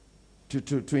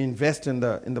to invest in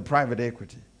the private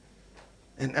equity.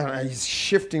 And he's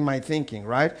shifting my thinking,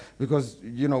 right? Because,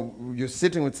 you're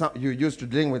sitting with you're used to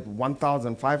dealing with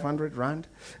 1,500 rand,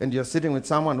 and you're sitting with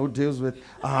someone who deals with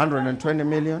 120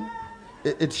 million.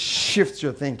 It shifts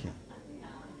your thinking.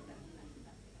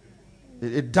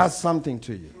 It does something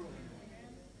to you.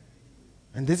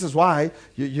 And this is why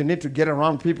you need to get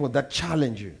around people that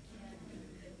challenge you.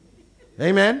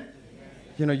 Amen?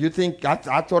 You think,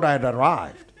 I thought I had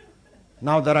arrived.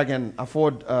 Now that I can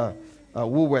afford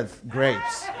Woolworth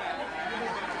grapes.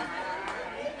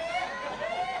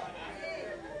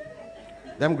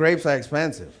 Them grapes are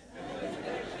expensive.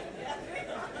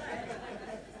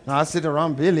 Now I sit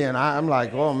around Billy and I'm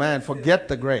like, oh man, forget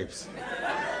the grapes.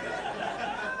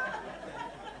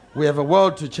 We have a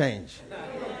world to change.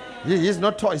 He's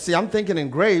not talking. See, I'm thinking in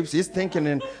grapes. He's thinking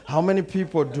in how many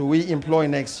people do we employ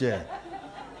next year.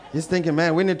 He's thinking,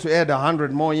 man, we need to add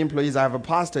 100 more employees. I have a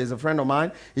pastor, he's a friend of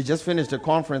mine. He just finished a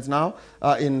conference now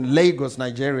in Lagos,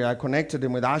 Nigeria. I connected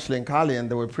him with Ashley and Carly, and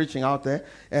they were preaching out there.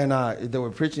 And they were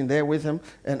preaching there with him.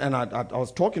 And I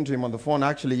was talking to him on the phone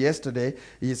actually yesterday.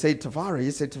 He said,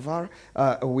 Tafara,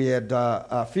 we had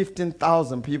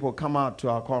 15,000 people come out to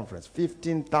our conference.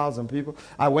 15,000 people.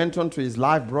 I went on to his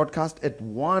live broadcast. At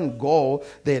one go,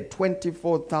 there had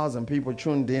 24,000 people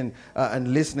tuned in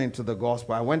and listening to the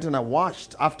gospel. I went and I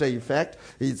watched after effect.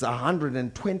 It's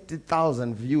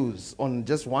 120,000 views on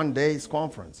just one day's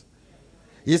conference.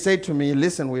 He said to me,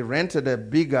 listen, we rented a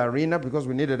big arena because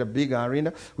we needed a big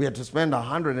arena. We had to spend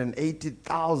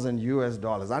 180,000 US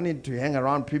dollars. I need to hang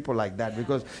around people like that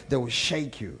because they will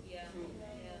shake you.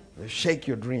 They shake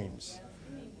your dreams.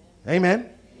 Amen?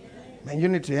 Man, you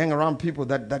need to hang around people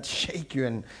that shake you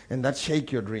and that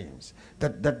shake your dreams.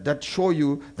 That show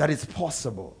you that it's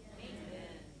possible.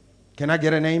 Can I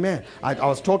get an amen? I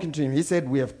was talking to him. He said,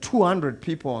 we have 200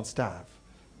 people on staff.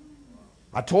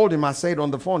 I told him, I said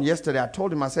on the phone yesterday,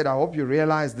 I hope you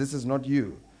realize this is not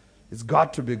you. It's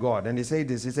got to be God. And he said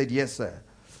this. He said, yes, sir.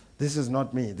 This is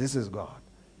not me. This is God.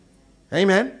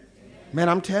 Amen? Man,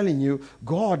 I'm telling you,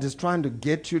 God is trying to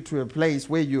get you to a place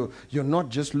where you're not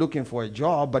just looking for a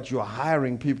job, but you're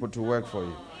hiring people to work for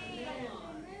you.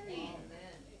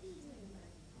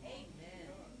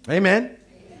 Amen?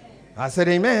 I said,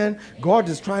 amen. God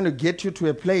is trying to get you to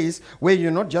a place where you're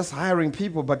not just hiring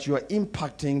people, but you're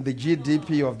impacting the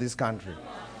GDP of this country.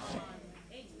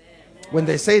 When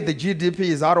they say the GDP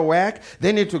is out of whack,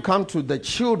 they need to come to the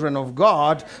children of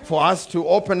God for us to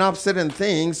open up certain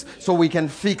things so we can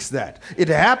fix that. It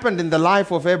happened in the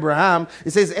life of Abraham.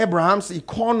 It says Abraham's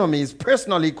economy, his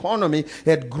personal economy,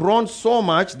 had grown so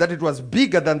much that it was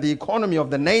bigger than the economy of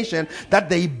the nation that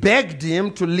they begged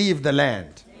him to leave the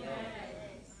land.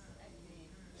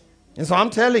 And so I'm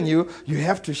telling you, you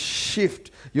have to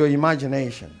shift your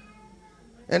imagination.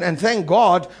 And thank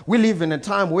God, we live in a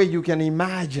time where you can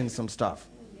imagine some stuff.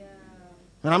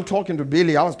 And I'm talking to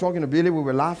Billy. I was talking to Billy. We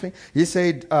were laughing. He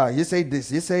said this.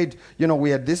 He said, we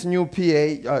had this new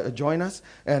PA join us.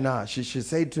 And she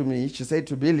said to me, she said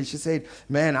to Billy, she said,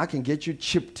 man, I can get you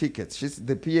cheap tickets.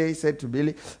 The PA said to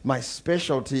Billy, my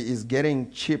specialty is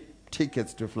getting cheap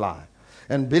tickets to fly.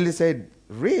 And Billy said,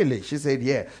 really? She said,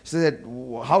 yeah. She said,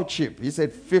 how cheap? He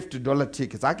said, $50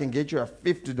 tickets. I can get you a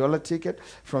 $50 ticket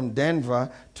from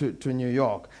Denver to New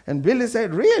York. And Billy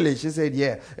said, really? She said,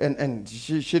 yeah. And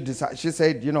she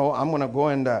said, I'm going to go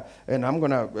and I'm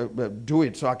going to do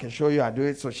it so I can show you how to do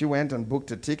it. So she went and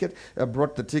booked a ticket,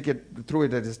 brought the ticket, threw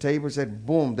it at his table, said,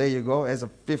 boom, there you go, as a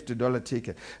 $50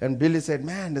 ticket. And Billy said,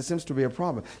 man, there seems to be a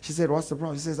problem. She said, what's the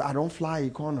problem? He says, I don't fly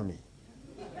economy.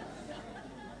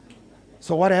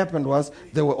 So what happened was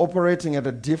they were operating at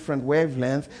a different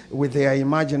wavelength with their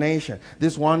imagination.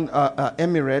 This one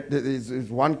emirate, is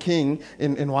one king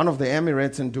in one of the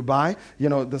emirates in Dubai.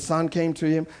 The son came to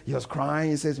him. He was crying.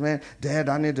 He says, man, Dad,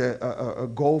 I need a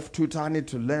golf tutor. I need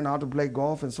to learn how to play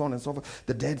golf and so on and so forth.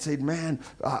 The dad said, man,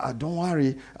 don't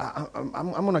worry.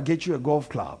 I'm going to get you a golf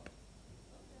club.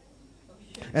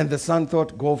 And the son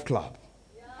thought, golf club.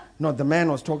 No, the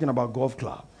man was talking about golf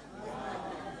club.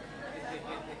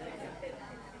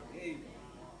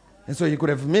 And so he could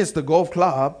have missed the golf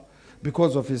club,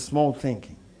 because of his small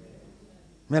thinking.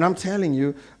 Man, I'm telling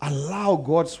you, allow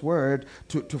God's word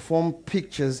to form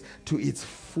pictures to its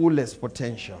fullest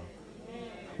potential.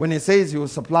 When he says he will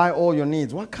supply all your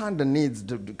needs, what kind of needs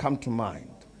do come to mind?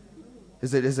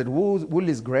 Is it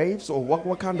Woolies graves, or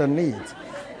what kind of needs?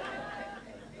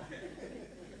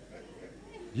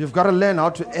 You've got to learn how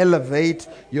to elevate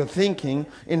your thinking.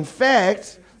 In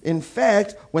fact,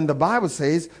 when the Bible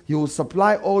says he will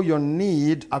supply all your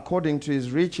need according to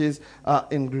his riches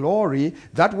in glory,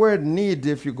 that word need,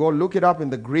 if you go look it up in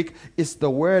the Greek, is the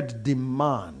word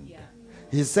demand. Yeah.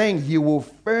 He's saying he will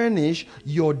furnish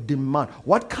your demand.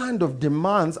 What kind of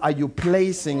demands are you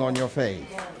placing on your faith?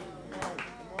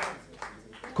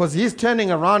 Because he's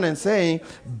turning around and saying,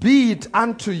 be it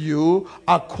unto you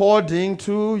according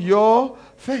to your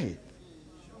faith.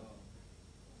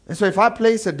 And so if I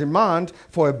place a demand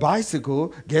for a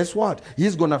bicycle, guess what?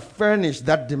 He's going to furnish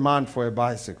that demand for a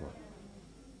bicycle.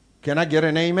 Can I get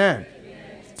an amen?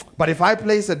 But if I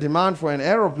place a demand for an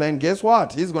aeroplane, guess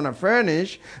what? He's going to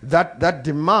furnish that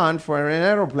demand for an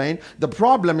aeroplane. The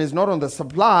problem is not on the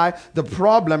supply. The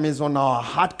problem is on our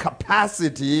heart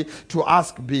capacity to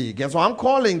ask big. And so I'm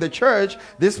calling the church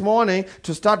this morning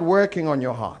to start working on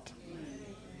your heart.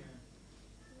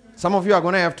 Some of you are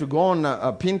going to have to go on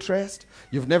Pinterest.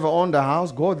 You've never owned a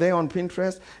house. Go there on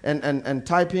Pinterest and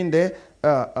type in there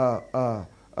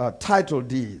title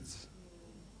deeds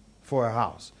for a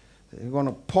house. You're going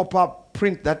to pop up,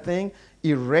 print that thing,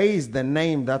 erase the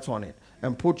name that's on it,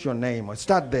 and put your name on.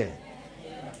 Start there.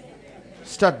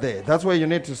 Start there. That's where you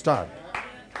need to start.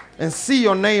 And see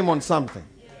your name on something.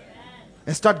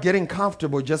 And start getting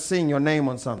comfortable just seeing your name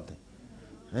on something.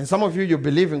 And some of you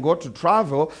believe in God to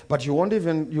travel, but you won't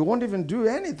even do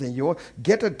anything. You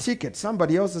get a ticket,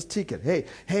 somebody else's ticket.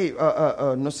 Hey,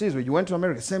 Nosizo, you went to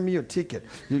America, send me your ticket.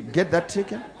 You get that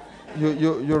ticket?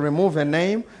 You remove a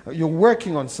name. You're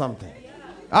working on something.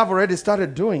 I've already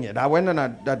started doing it. I went and I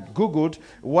Googled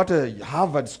what a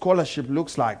Harvard scholarship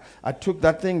looks like. I took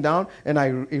that thing down and I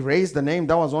erased the name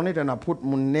that was on it and I put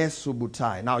Munesu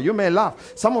Butai. Now, you may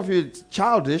laugh. Some of you, it's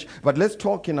childish, but let's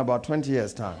talk in about 20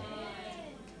 years' time.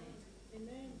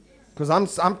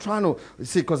 Because I'm trying to,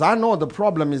 see, because I know the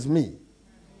problem is me.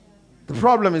 The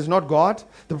problem is not God.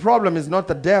 The problem is not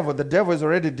the devil. The devil is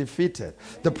already defeated.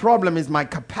 The problem is my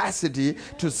capacity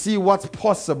to see what's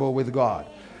possible with God.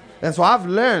 And so I've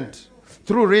learned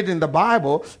through reading the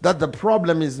Bible that the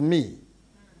problem is me.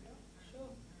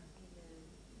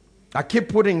 I keep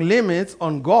putting limits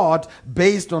on God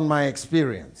based on my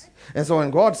experience. And so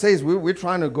when God says, we're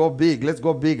trying to go big, let's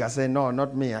go big, I say, no,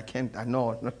 not me. I can't. I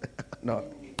know. No.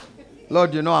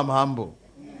 Lord, you know I'm humble.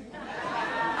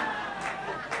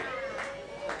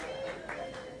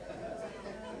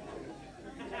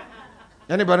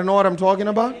 Anybody know what I'm talking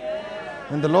about?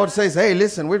 And the Lord says, hey,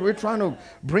 listen, we're trying to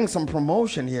bring some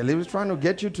promotion here. We're trying to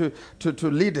get you to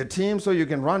lead a team so you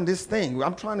can run this thing.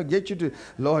 I'm trying to get you to,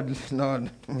 Lord, no,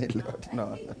 Lord,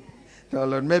 no,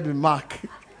 Lord, maybe Mark.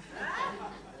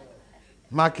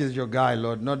 Mark is your guy,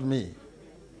 Lord, not me.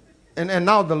 And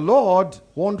now the Lord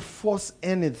won't force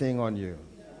anything on you.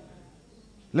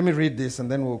 Let me read this and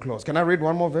then we'll close. Can I read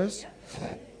one more verse?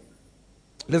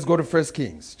 Let's go to 2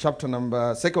 Kings, chapter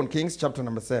number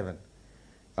 7,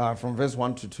 from verse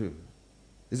 1 to 2.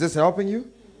 Is this helping you?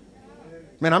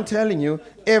 Man, I'm telling you,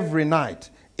 every night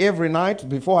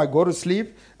before I go to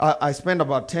sleep, I spend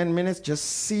about 10 minutes just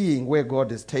seeing where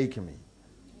God is taking me.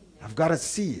 I've got to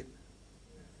see it.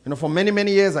 You know, for many,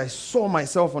 many years, I saw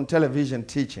myself on television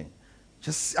teaching.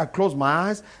 I close my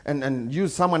eyes and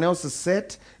use someone else's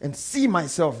set and see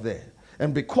myself there.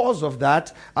 And because of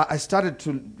that, I started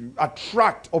to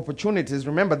attract opportunities.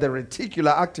 Remember, the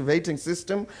reticular activating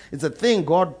system is a thing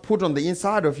God put on the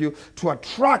inside of you to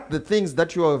attract the things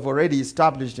that you have already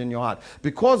established in your heart.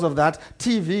 Because of that,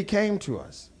 TV came to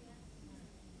us.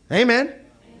 Amen?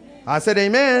 Amen. I said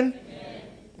amen.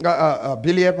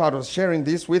 Billy Epard was sharing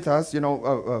this with us. You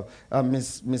know,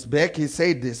 Miss Becky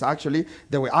said this, actually.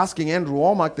 They were asking Andrew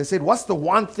Womack, they said, what's the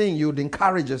one thing you'd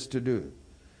encourage us to do?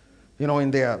 You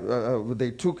know, they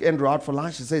took Andrew out for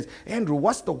lunch. He says, Andrew,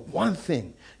 what's the one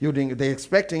thing they're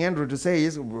expecting Andrew to say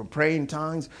is pray in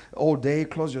tongues all day,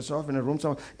 close yourself in a room.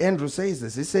 So Andrew says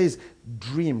this. He says,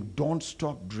 dream, don't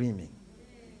stop dreaming.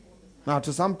 Now,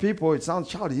 to some people, it sounds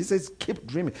childish. He says, keep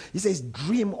dreaming. He says,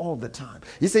 dream all the time.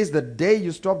 He says, the day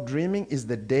you stop dreaming is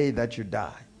the day that you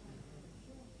die.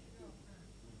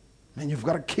 Man, you've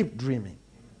got to keep dreaming.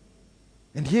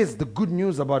 And here's the good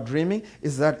news about dreaming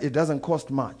is that it doesn't cost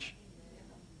much.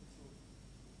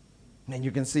 And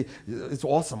you can see, it's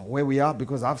awesome where we are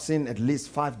because I've seen at least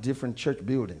 5 different church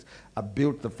buildings. I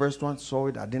built the first one, saw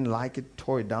it, I didn't like it,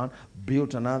 tore it down.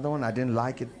 Built another one, I didn't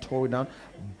like it, tore it down.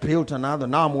 Built another.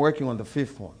 Now I'm working on the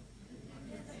 5th one.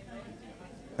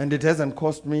 And it hasn't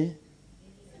cost me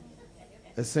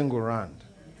a single rand.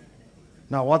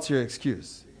 Now, what's your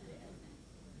excuse?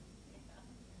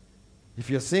 If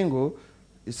you're single,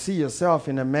 you see yourself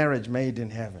in a marriage made in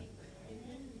heaven.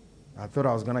 I thought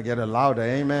I was going to get a louder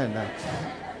amen.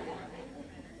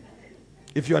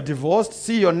 If you are divorced,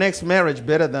 see your next marriage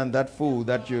better than that fool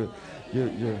that you.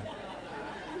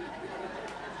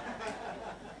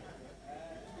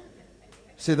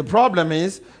 See, the problem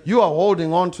is you are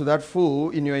holding on to that fool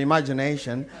in your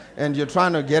imagination and you're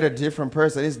trying to get a different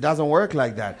person. It doesn't work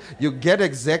like that. You get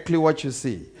exactly what you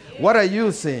see. What are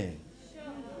you seeing?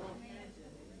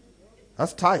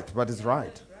 That's tight, but it's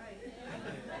right.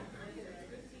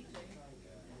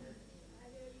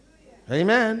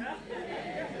 Amen.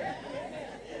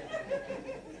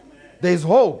 There's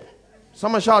hope.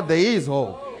 Someone shout, there is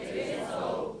hope.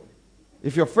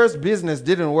 If your first business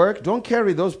didn't work, don't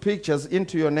carry those pictures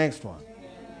into your next one.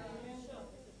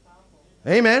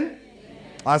 Amen.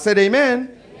 I said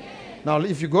amen. Now,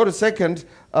 if you go to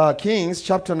 2 Kings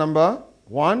chapter number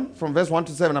 1, from verse 1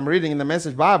 to 7, I'm reading in the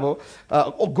Message Bible,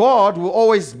 God will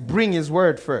always bring his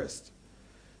word first.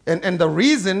 And the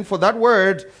reason for that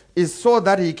word is so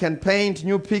that he can paint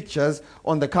new pictures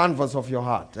on the canvas of your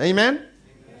heart. Amen?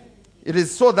 It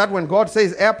is so that when God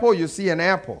says apple, you see an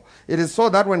apple. It is so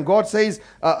that when God says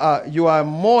you are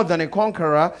more than a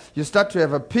conqueror, you start to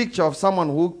have a picture of someone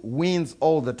who wins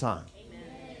all the time.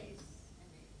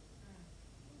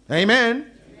 Amen?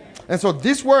 And so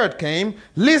this word came.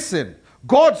 Listen,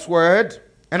 God's word,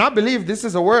 and I believe this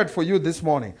is a word for you this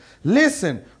morning.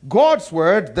 Listen, God's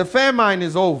word, the famine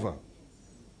is over.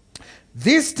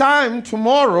 This time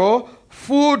tomorrow,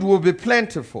 food will be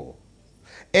plentiful.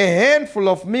 A handful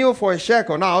of meal for a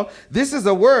shekel. Now, this is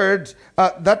a word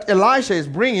that Elisha is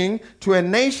bringing to a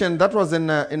nation that was in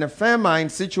a famine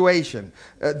situation.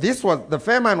 The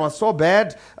famine was so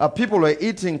bad, people were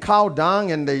eating cow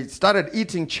dung and they started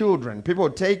eating children. People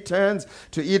would take turns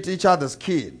to eat each other's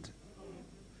kid.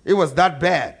 It was that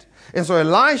bad. And so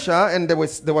Elisha, and there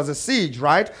was a siege,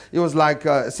 right? It was like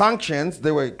sanctions.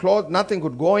 They were closed. Nothing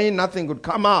could go in. Nothing could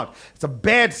come out. It's a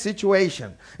bad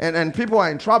situation. And people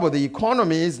are in trouble. The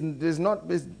economy is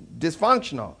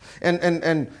dysfunctional.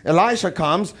 And Elisha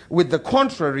comes with the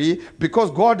contrary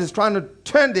because God is trying to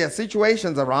turn their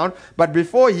situations around. But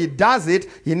before he does it,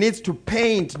 he needs to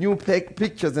paint new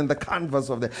pictures in the canvas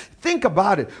of them. Think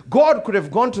about it. God could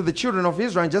have gone to the children of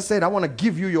Israel and just said, I want to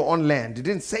give you your own land. He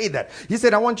didn't say that. He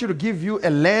said, I want you to give you a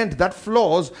land that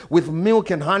flows with milk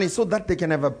and honey so that they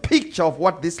can have a picture of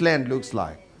what this land looks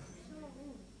like.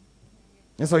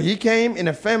 And so he came in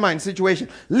a famine situation.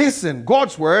 Listen,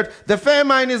 God's word, the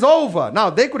famine is over. Now,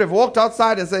 they could have walked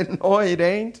outside and said, no, it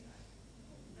ain't.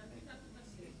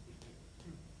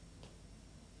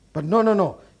 But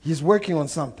no. He's working on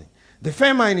something. The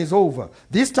famine is over.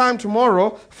 This time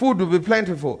tomorrow, food will be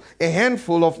plentiful. A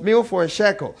handful of meal for a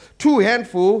shekel. Two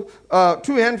handfuls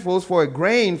for a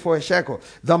grain for a shekel.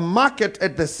 The market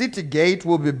at the city gate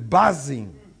will be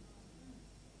buzzing.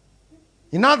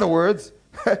 In other words,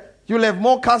 you'll have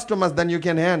more customers than you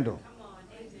can handle.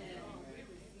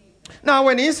 Now,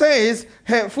 when he says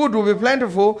food will be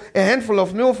plentiful, a handful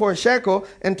of meal for a shekel,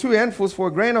 and 2 handfuls for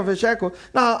a grain of a shekel.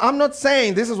 Now, I'm not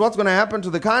saying this is what's going to happen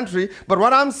to the country, but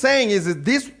what I'm saying is that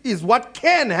this is what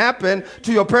can happen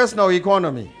to your personal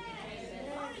economy.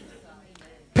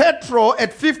 Petrol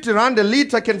at 50 rand a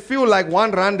liter can feel like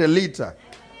 1 rand a liter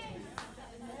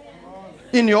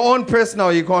in your own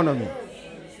personal economy.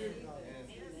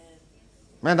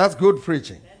 Man, that's good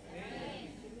preaching.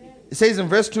 It says in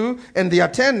verse 2, and the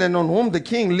attendant on whom the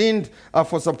king leaned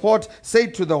for support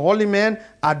said to the holy man,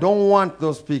 I don't want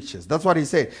those pictures. That's what he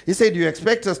said. He said, do you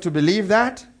expect us to believe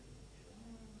that?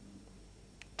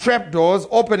 Trapdoors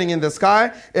opening in the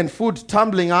sky and food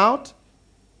tumbling out.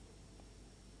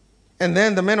 And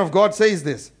then the man of God says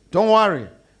this, don't worry.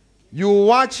 You will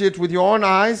watch it with your own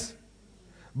eyes,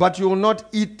 but you will not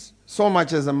eat so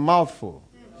much as a mouthful.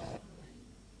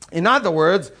 In other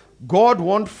words, God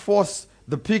won't force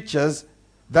the pictures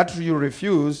that you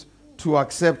refuse to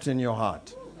accept in your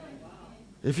heart.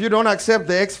 If you don't accept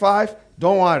the X5,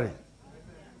 don't worry.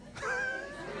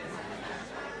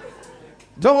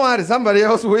 Don't worry, somebody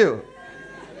else will.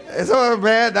 It's so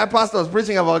bad, that pastor was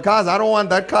preaching about cars. I don't want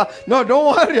that car. No,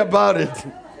 don't worry about it.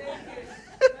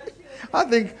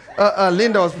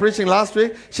 Linda was preaching last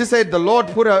week. She said the Lord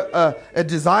put a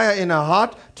desire in her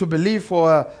heart to believe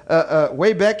for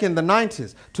way back in the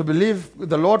 90s, to believe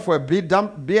the Lord for a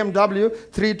BMW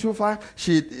 325.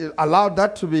 She allowed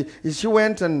that to be. She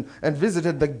went and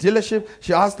visited the dealership.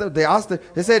 They asked her,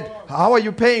 they said, how are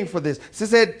you paying for this? She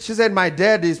said, my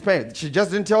dad is paying. She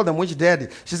just didn't tell them which daddy.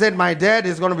 She said, my dad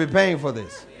is going to be paying for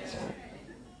this.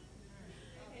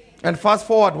 And fast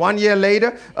forward 1 year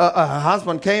later, her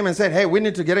husband came and said, hey, we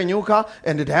need to get a new car.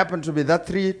 And it happened to be that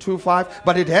 325,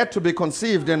 but it had to be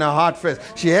conceived in her heart first.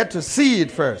 She had to see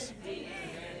it first.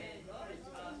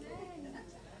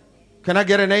 Can I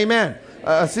get an amen?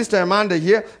 Sister Amanda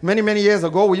here, many years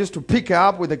ago, we used to pick her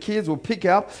up with the kids. We'll pick her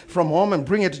up from home and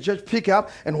bring her to church, pick her up.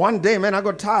 And one day, man, I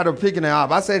got tired of picking her up.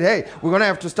 I said, hey, we're going to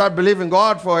have to start believing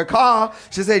God for a car.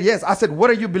 She said, yes. I said, what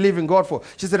are you believing God for?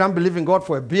 She said, I'm believing God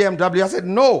for a BMW. I said,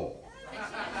 no.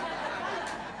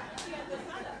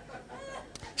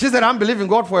 She said, I'm believing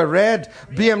God for a red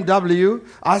BMW.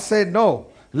 I said,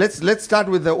 no. Let's start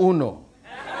with the Uno.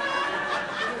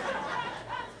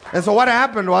 And so what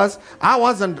happened was I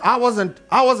wasn't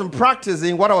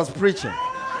practicing what I was preaching.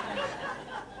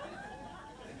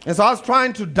 And so I was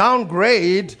trying to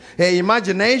downgrade her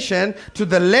imagination to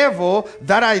the level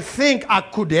that I think I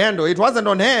could handle. It wasn't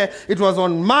on her, it was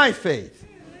on my faith.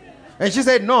 And she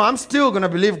said, no, I'm still going to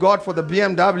believe God for the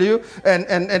BMW,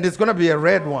 and it's going to be a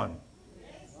red one.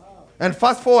 And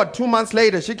fast forward 2 months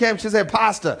later, she came, she said,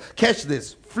 Pastor, catch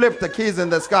this. Flip the keys in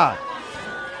the sky.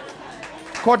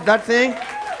 Caught that thing.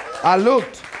 I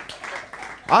looked.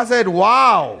 I said,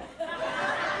 wow.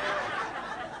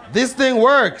 This thing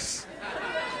works.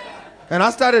 And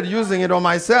I started using it on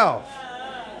myself.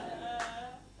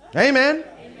 Amen.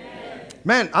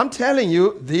 Man, I'm telling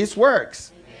you, this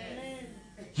works.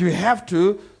 You have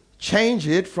to change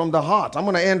it from the heart. I'm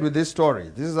going to end with this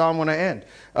story. This is how I'm going to end.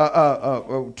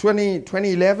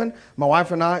 2011, my wife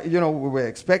and I, we were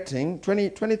expecting.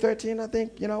 2013, I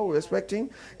think, we were expecting.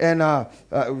 And,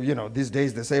 these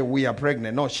days they say we are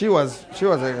pregnant. No,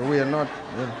 we are not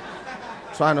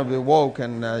trying to be woke.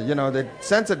 And, they're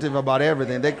sensitive about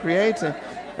everything. They create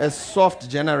a soft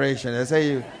generation. They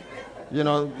say,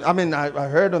 I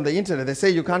heard on the internet, they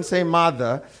say you can't say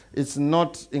mother. It's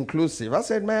not inclusive. I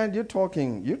said, man, you're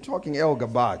talking El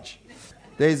Gabaj.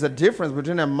 There is a difference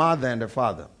between a mother and a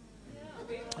father.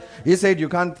 He said you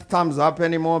can't thumbs up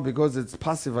anymore because it's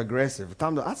passive aggressive.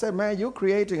 I said, man, you're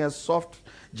creating a soft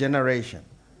generation.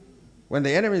 When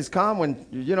the enemies come, when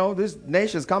these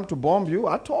nations come to bomb you,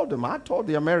 I told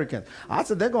the Americans, I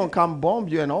said they're going to come bomb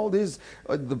you, and all these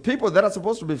the people that are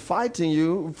supposed to be fighting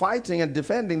and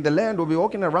defending the land will be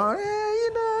walking around.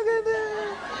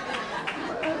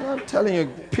 I'm telling you,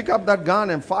 pick up that gun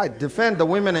and fight. Defend the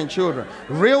women and children.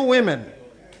 Real women.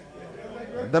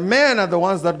 The men are the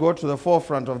ones that go to the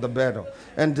forefront of the battle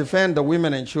and defend the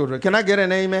women and children. Can I get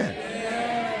an amen?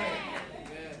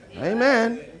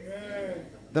 Amen.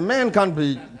 The men can't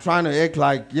be trying to act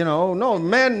like, no,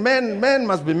 men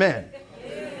must be men.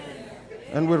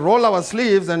 And we roll our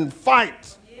sleeves and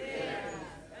fight.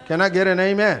 Can I get an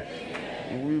amen?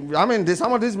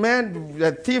 Some of these men,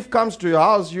 a thief comes to your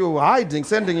house, you're hiding,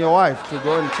 sending your wife to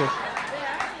go and check.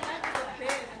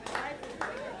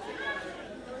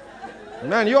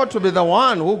 Man, you ought to be the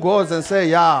one who goes and say,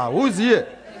 yeah, who's here?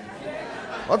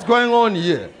 What's going on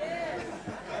here?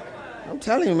 I'm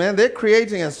telling you, man, they're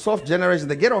creating a soft generation.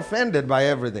 They get offended by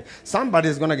everything.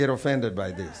 Somebody's going to get offended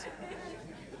by this.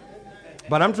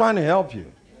 But I'm trying to help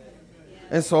you.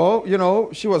 And so,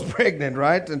 she was pregnant,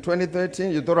 right? In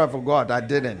 2013, you thought I forgot. I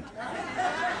didn't.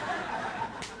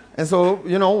 And so,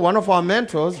 one of our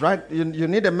mentors, right? You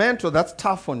need a mentor that's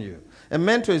tough on you. A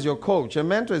mentor is your coach. A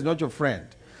mentor is not your friend.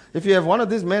 If you have one of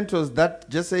these mentors that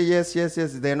just say yes,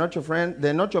 they're not your friend,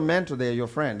 they're not your mentor, they're your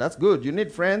friend. That's good. You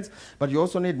need friends, but you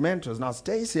also need mentors. Now,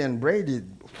 Stacy and Brady,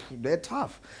 they're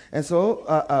tough. And so,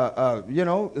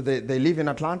 they live in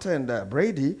Atlanta, and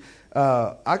Brady,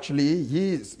 actually,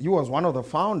 he was one of the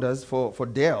founders for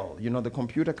Dell, the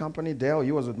computer company Dell.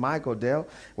 He was with Michael Dell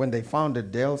when they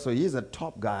founded Dell. So he's a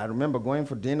top guy. I remember going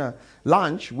for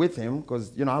lunch with him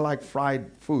because, I like fried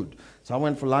food. So I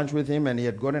went for lunch with him, and he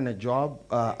had gotten a job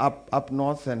up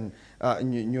north in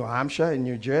New Hampshire, in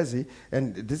New Jersey.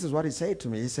 And this is what he said to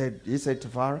me. He said,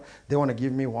 Tafara, they want to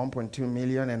give me $1.2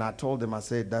 million. And I told him, I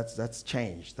said, that's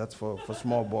change. That's for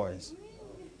small boys.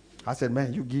 I said,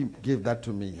 man, you give that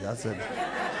to me. I said,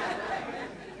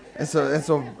 and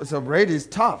so Brady's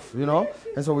tough,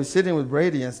 And so we're sitting with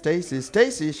Brady and Stacy.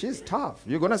 Stacy, she's tough.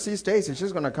 You're going to see Stacy.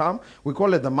 She's going to come. We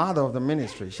call it the mother of the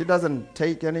ministry. She doesn't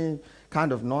take any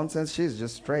kind of nonsense. She's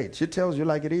just straight. She tells you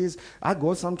like it is. I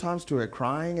go sometimes to her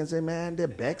crying and say, man, they're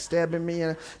backstabbing me.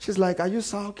 And she's like, are you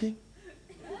sulking?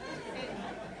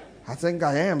 I think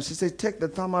I am. She says, take the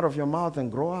thumb out of your mouth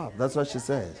and grow up. That's what she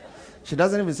says. She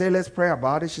doesn't even say, let's pray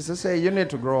about it. She says, hey, you need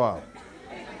to grow up.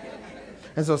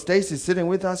 And so Stacy's sitting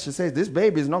with us. She says, this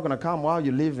baby is not going to come while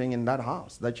you're living in that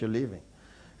house that you're living.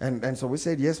 And so we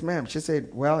said, yes, ma'am. She said,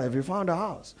 well, have you found a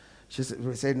house?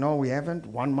 We said, no, we haven't.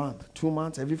 1 month, 2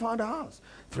 months. Have you found a house?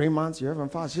 3 months, you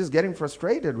haven't found. She's getting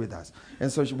frustrated with us.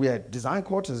 And so we had design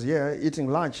quarters here, eating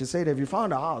lunch. She said, have you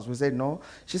found a house? We said, no.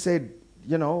 She said,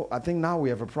 you know, I think now we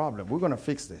have a problem. We're going to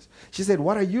fix this. She said,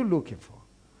 what are you looking for?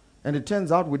 And it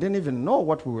turns out we didn't even know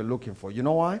what we were looking for. You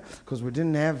know why? Because we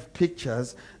didn't have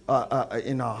pictures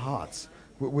in our hearts.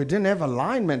 We didn't have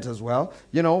alignment as well.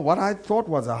 You know, what I thought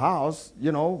was a house,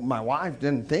 you know, my wife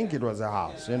didn't think it was a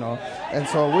house, you know. And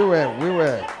so we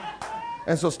were.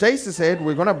 And so Stacy said,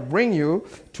 we're going to bring you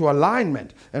to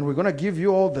alignment, and we're going to give you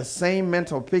all the same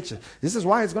mental picture. This is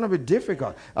why it's going to be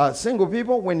difficult. Single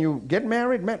people, when you get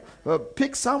married,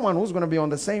 pick someone who's going to be on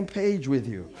the same page with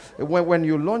you. When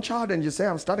you launch out and you say,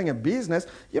 I'm starting a business,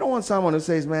 you don't want someone who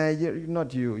says, man,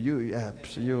 not you,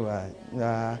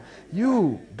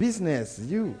 business,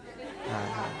 you.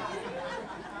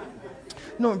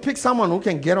 No, pick someone who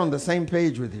can get on the same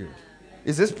page with you.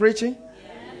 Is this preaching?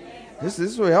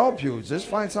 This will help you. Just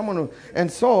find someone who...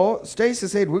 And so Stacy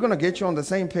said, we're going to get you on the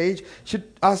same page. She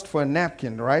asked for a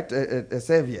napkin, right? A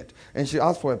serviette. And she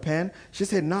asked for a pen. She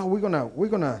said, now we're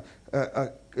gonna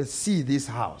see this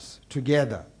house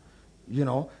together, you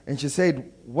know. And she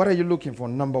said, what are you looking for?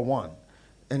 Number one.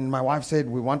 And my wife said,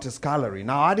 we want a scullery.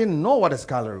 Now, I didn't know what a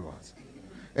scullery was.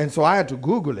 And so I had to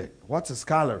Google it. What's a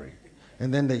scullery?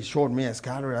 And then they showed me a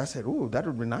scullery. I said, ooh, that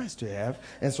would be nice to have.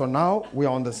 And so now we're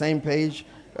on the same page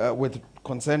with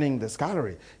concerning the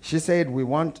scullery. She said, we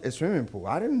want a swimming pool.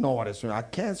 I didn't know what a swimming. I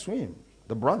can't swim.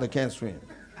 The brother can't swim.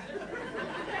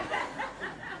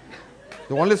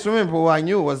 The only swimming pool I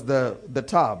knew was the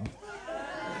tub.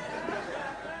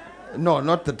 No,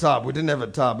 not the tub. We didn't have a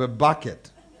tub, a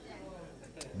bucket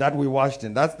that we washed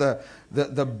in. That's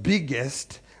the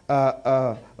biggest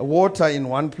water in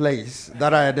one place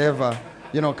that I had ever,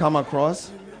 come across.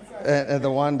 And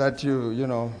the one that you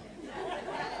know.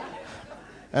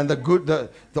 And the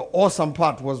awesome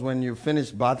part was when you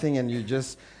finish bathing and you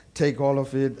just take all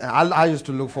of it. I used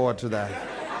to look forward to that.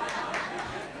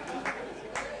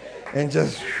 And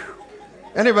just,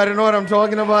 anybody know what I'm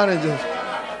talking about?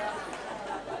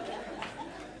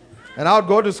 And I would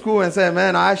go to school and say,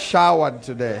 man, I showered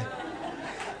today.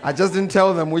 I just didn't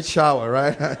tell them which shower,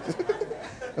 right?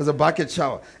 It was a bucket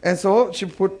shower. And so she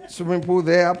put swimming pool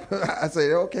there. I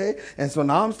said, okay. And so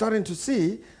now I'm starting to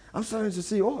see,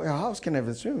 oh, a house can have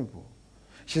a swimming pool.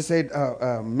 She said,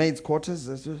 maid's quarters.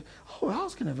 I said, oh, a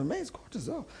house can have a maid's quarters.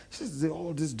 Oh, she said,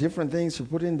 all these different things she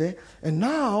put in there. And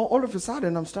now, all of a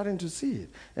sudden, I'm starting to see it.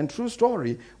 And true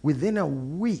story, within a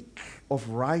week of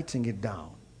writing it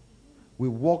down, we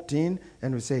walked in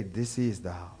and we said, this is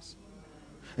the house.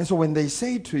 And so when they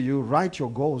say to you, write your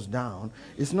goals down,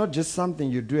 it's not just something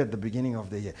you do at the beginning of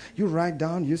the year. You write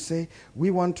down, you say,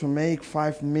 we want to make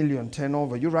 5 million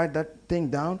turnover. You write that thing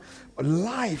down,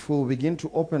 life will begin to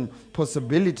open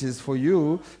possibilities for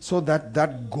you so that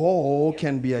that goal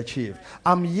can be achieved.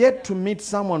 I'm yet to meet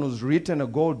someone who's written a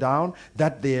goal down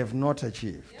that they have not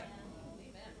achieved.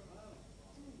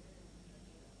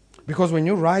 Because when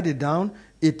you write it down,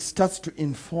 it starts to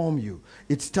inform you.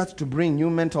 It starts to bring new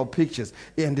mental pictures.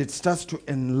 And it starts to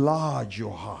enlarge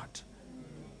your heart.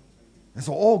 And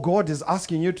so all God is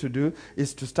asking you to do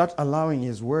is to start allowing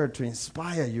His Word to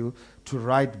inspire you to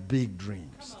write big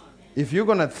dreams. If you're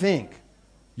going to think,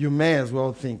 you may as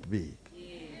well think big.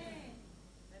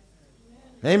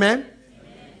 Amen?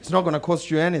 It's not going to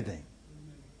cost you anything.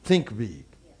 Think big.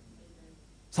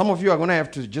 Some of you are going to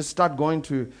have to just start going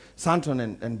to Santon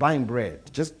and buying bread.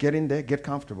 Just get in there, get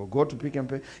comfortable. Go to Pick and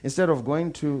Pay. Instead of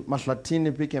going to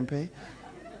Maslatini Pick and Pay.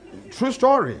 True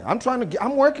story.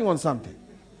 I'm working on something.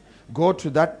 Go to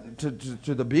that,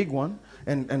 to the big one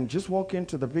and just walk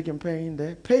into the Pick and Pay in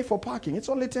there. Pay for parking. It's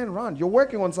only 10 rand. You're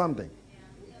working on something.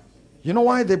 You know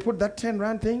why they put that 10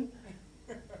 rand thing?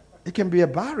 It can be a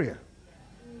barrier.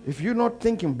 If you're not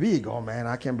thinking big, oh man,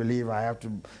 I can't believe I have to,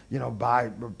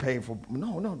 pay for.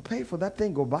 No, pay for that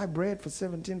thing. Go buy bread for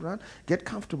 17 rand. Get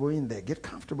comfortable in there. Get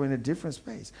comfortable in a different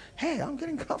space. Hey, I'm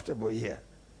getting comfortable here.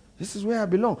 This is where I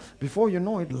belong. Before you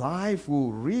know it, life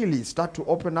will really start to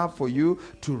open up for you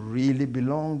to really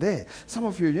belong there. Some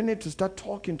of you need to start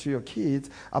talking to your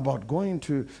kids about going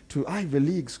to Ivy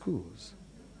League schools.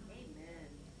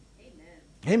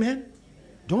 Amen. Amen.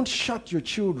 Don't shut your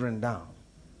children down.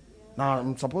 Now,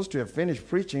 I'm supposed to have finished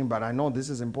preaching, but I know this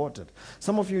is important.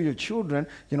 Some of you, your children,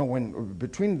 when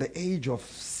between the age of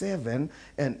 7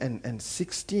 and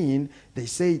 16, they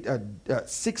say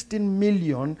 16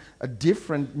 million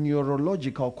different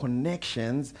neurological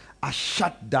connections are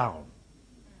shut down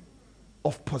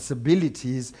of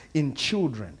possibilities in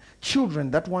children.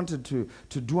 Children that wanted to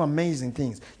do amazing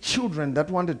things. Children that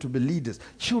wanted to be leaders.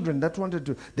 Children that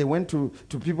they went to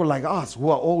people like us who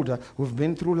are older, who've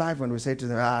been through life, and we say to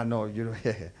them, no,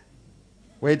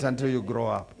 wait until you grow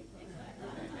up.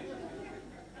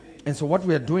 And so what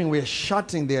we are doing, we are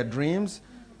shutting their dreams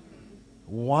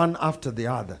one after the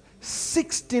other.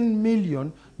 16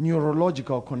 million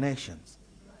neurological connections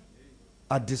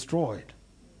are destroyed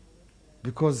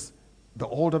because the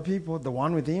older people, the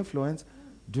one with influence,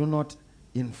 do not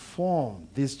inform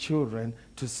these children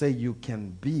to say you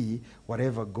can be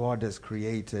whatever God has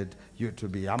created you to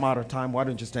be. I'm out of time. Why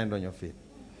don't you stand on your feet?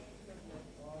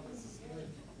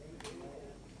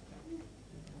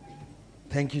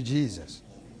 Thank you, Jesus.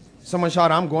 Someone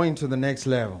shout, I'm going to the next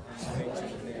level.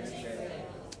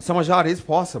 Someone shout, it's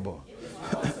possible.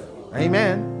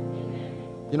 Amen.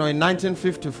 In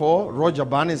 1954, Roger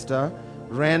Bannister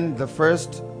ran the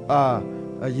first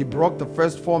he broke the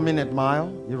first 4-minute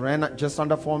mile. He ran just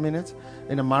under 4 minutes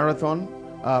in a marathon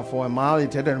for a mile.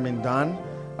 It hadn't been done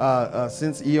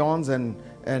since eons,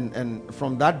 and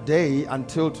from that day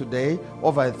until today,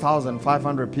 over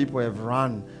 1,500 people have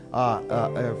run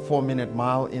a 4-minute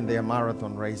mile in their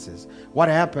marathon races. What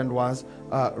happened was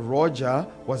Roger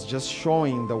was just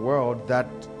showing the world that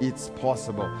it's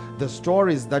possible. The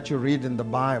stories that you read in the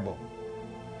Bible,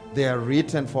 they are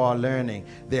written for our learning.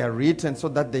 They are written so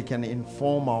that they can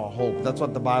inform our hope. That's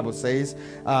what the Bible says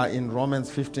in Romans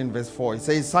 15 verse 4. It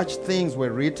says, such things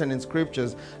were written in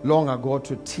scriptures long ago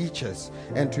to teach us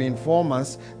and to inform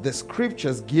us. The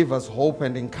scriptures give us hope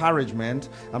and encouragement.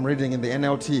 I'm reading in the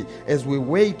NLT. As we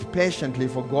wait patiently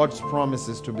for God's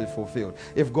promises to be fulfilled.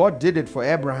 If God did it for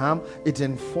Abraham, it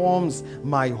informs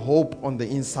my hope on the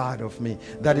inside of me.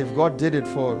 That if God did it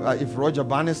for, if Roger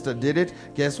Bannister did it,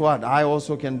 guess what? I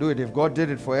also can do it. If God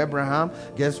did it for Abraham,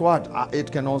 guess what?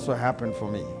 It can also happen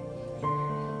for me.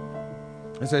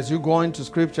 And so as you go into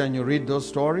scripture and you read those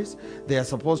stories, they are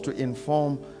supposed to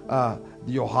inform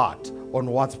your heart on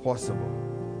what's possible.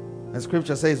 And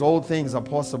scripture says all things are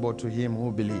possible to him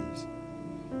who believes.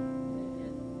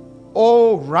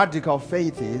 All radical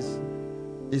faith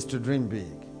is to dream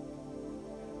big.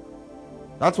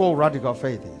 That's all radical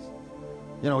faith is.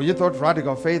 You thought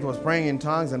radical faith was praying in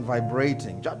tongues and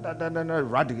vibrating.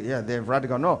 Radical, yeah, they're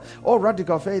radical. No. All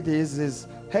radical faith is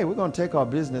hey, we're going to take our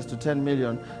business to 10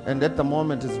 million, and at the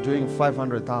moment it's doing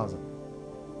 500,000.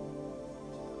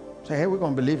 Say, hey, we're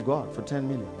going to believe God for 10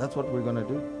 million. That's what we're going to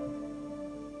do.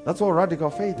 That's all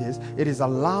radical faith is. It is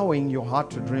allowing your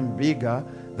heart to dream bigger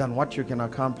than what you can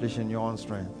accomplish in your own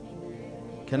strength.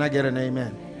 Can I get an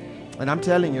amen? And I'm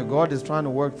telling you, God is trying to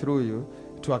work through you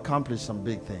to accomplish some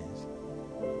big things.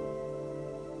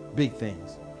 Big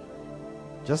things.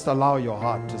 Just allow your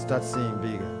heart to start seeing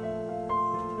bigger.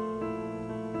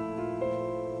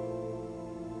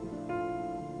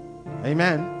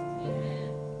 Amen.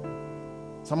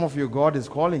 Some of you, God is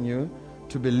calling you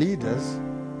to be leaders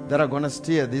that are going to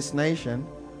steer this nation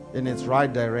in its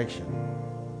right direction.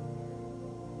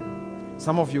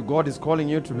 Some of you, God is calling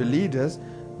you to be leaders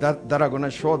that are going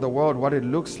to show the world what it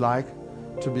looks like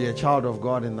to be a child of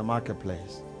God in the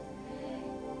marketplace.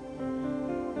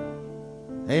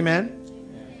 Amen?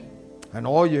 And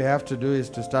all you have to do is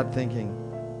to start thinking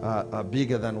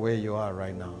bigger than where you are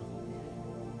right now.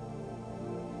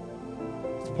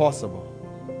 It's possible.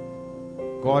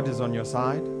 God is on your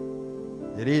side.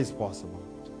 It is possible.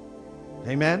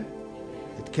 Amen?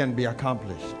 It can be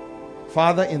accomplished.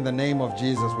 Father, in the name of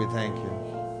Jesus, we thank you.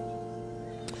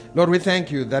 Lord, we thank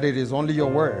you that it is only your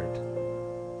word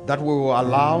that we will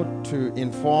allow to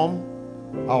inform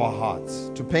our hearts,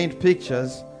 to paint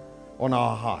pictures on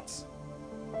our hearts.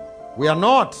 We are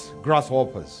not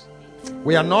grasshoppers.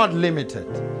 We are not limited.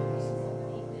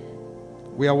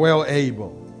 We are well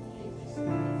able.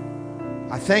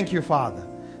 I thank you, Father,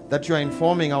 that you are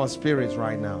informing our spirits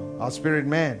right now, our spirit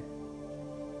man,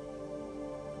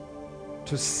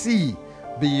 to see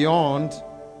beyond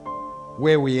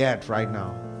where we're at right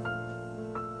now.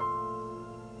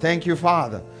 Thank you,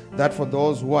 Father, that for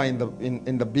those who are in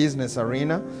the business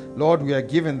arena, Lord, we are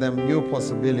giving them new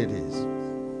possibilities.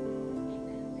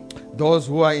 Those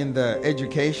who are in the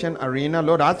education arena,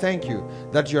 Lord, I thank you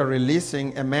that you are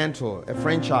releasing a mantle, a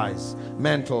franchise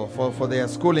mantle for their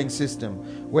schooling system,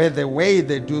 where the way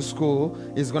they do school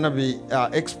is going to be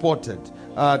exported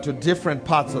to different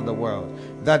parts of the world,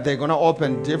 that they're going to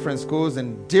open different schools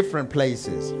in different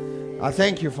places. I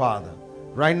thank you, Father,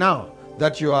 right now,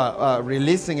 that you are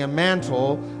releasing a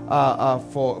mantle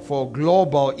for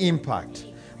global impact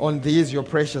on these, your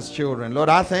precious children. Lord,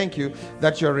 I thank you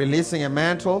that you're releasing a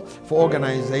mantle for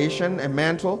organization, a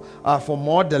mantle for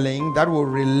modeling that will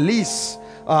release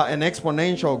an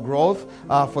exponential growth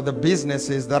for the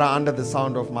businesses that are under the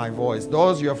sound of my voice.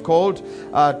 Those you have called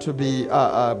to be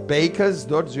bakers,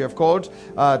 those you have called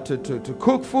to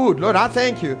cook food. Lord, I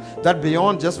thank you that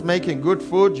beyond just making good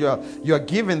food, you're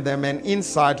giving them an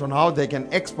insight on how they can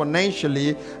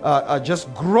exponentially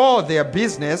just grow their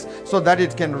business so that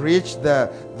it can reach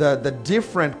the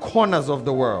different corners of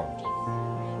the world.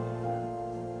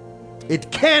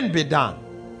 It can be done,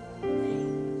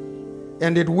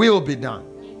 and it will be done.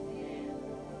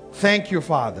 Thank you,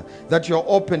 Father, that you're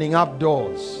opening up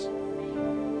doors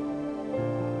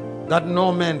that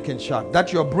no man can shut,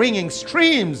 that you're bringing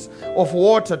streams of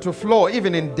water to flow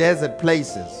even in desert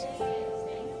places.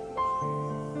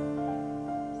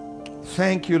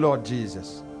 Thank you, Lord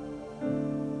Jesus.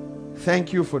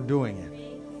 Thank you for doing it.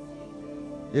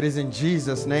 It is in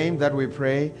Jesus' name that we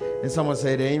pray. And someone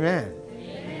said, amen.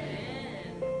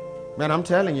 Man, I'm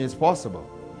telling you, it's possible.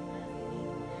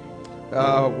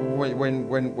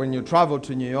 When you travel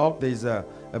to New York, there's a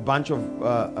bunch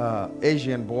of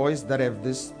Asian boys that have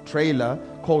this trailer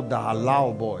called the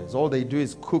Halal Boys. All they do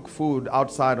is cook food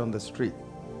outside on the street.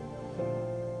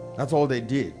 That's all they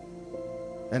did.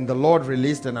 And the Lord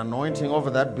released an anointing over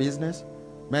that business.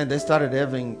 Man, they started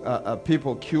having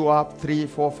people queue up 3,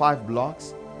 4, 5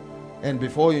 blocks. And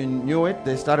before you knew it,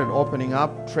 they started opening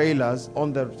up trailers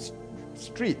on the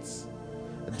streets.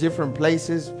 Different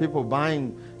places, people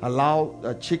buying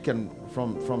halal chicken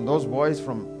from those boys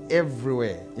from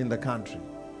everywhere in the country.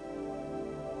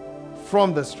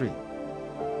 From the street.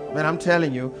 Man, I'm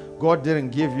telling you, God didn't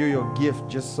give you your gift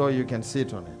just so you can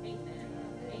sit on it.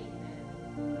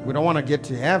 We don't want to get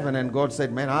to heaven and God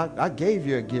said, man, I gave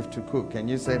you a gift to cook. And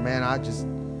you say, man, I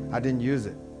didn't use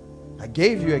it. I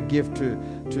gave you a gift to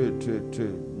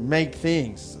make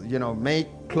things, make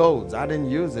clothes. I didn't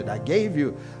use it. I gave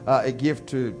you a gift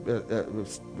to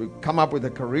come up with a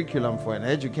curriculum for an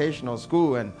educational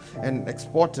school and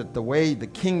export it the way the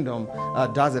kingdom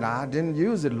does it. I didn't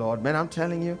use it, Lord. Man, I'm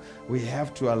telling you, we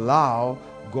have to allow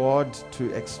God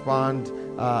to expand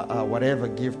whatever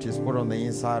gift He's put on the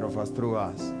inside of us through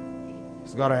us.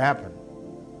 It's got to happen.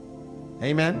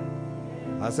 Amen?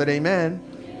 I said amen.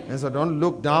 And so don't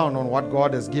look down on what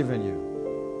God has given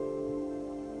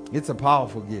you. It's a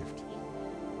powerful gift.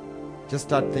 Just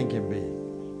start thinking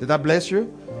big. Did that bless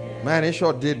you? Man, it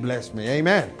sure did bless me.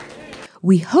 Amen.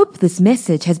 We hope this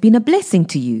message has been a blessing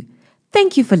to you.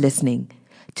 Thank you for listening.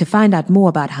 To find out more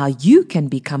about how you can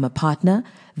become a partner,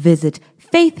 visit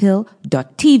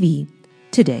faithhill.tv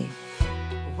today.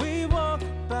 We walk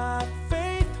by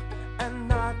faith and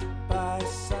not by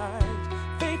sight.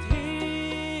 Faith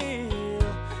Hill,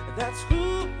 that's who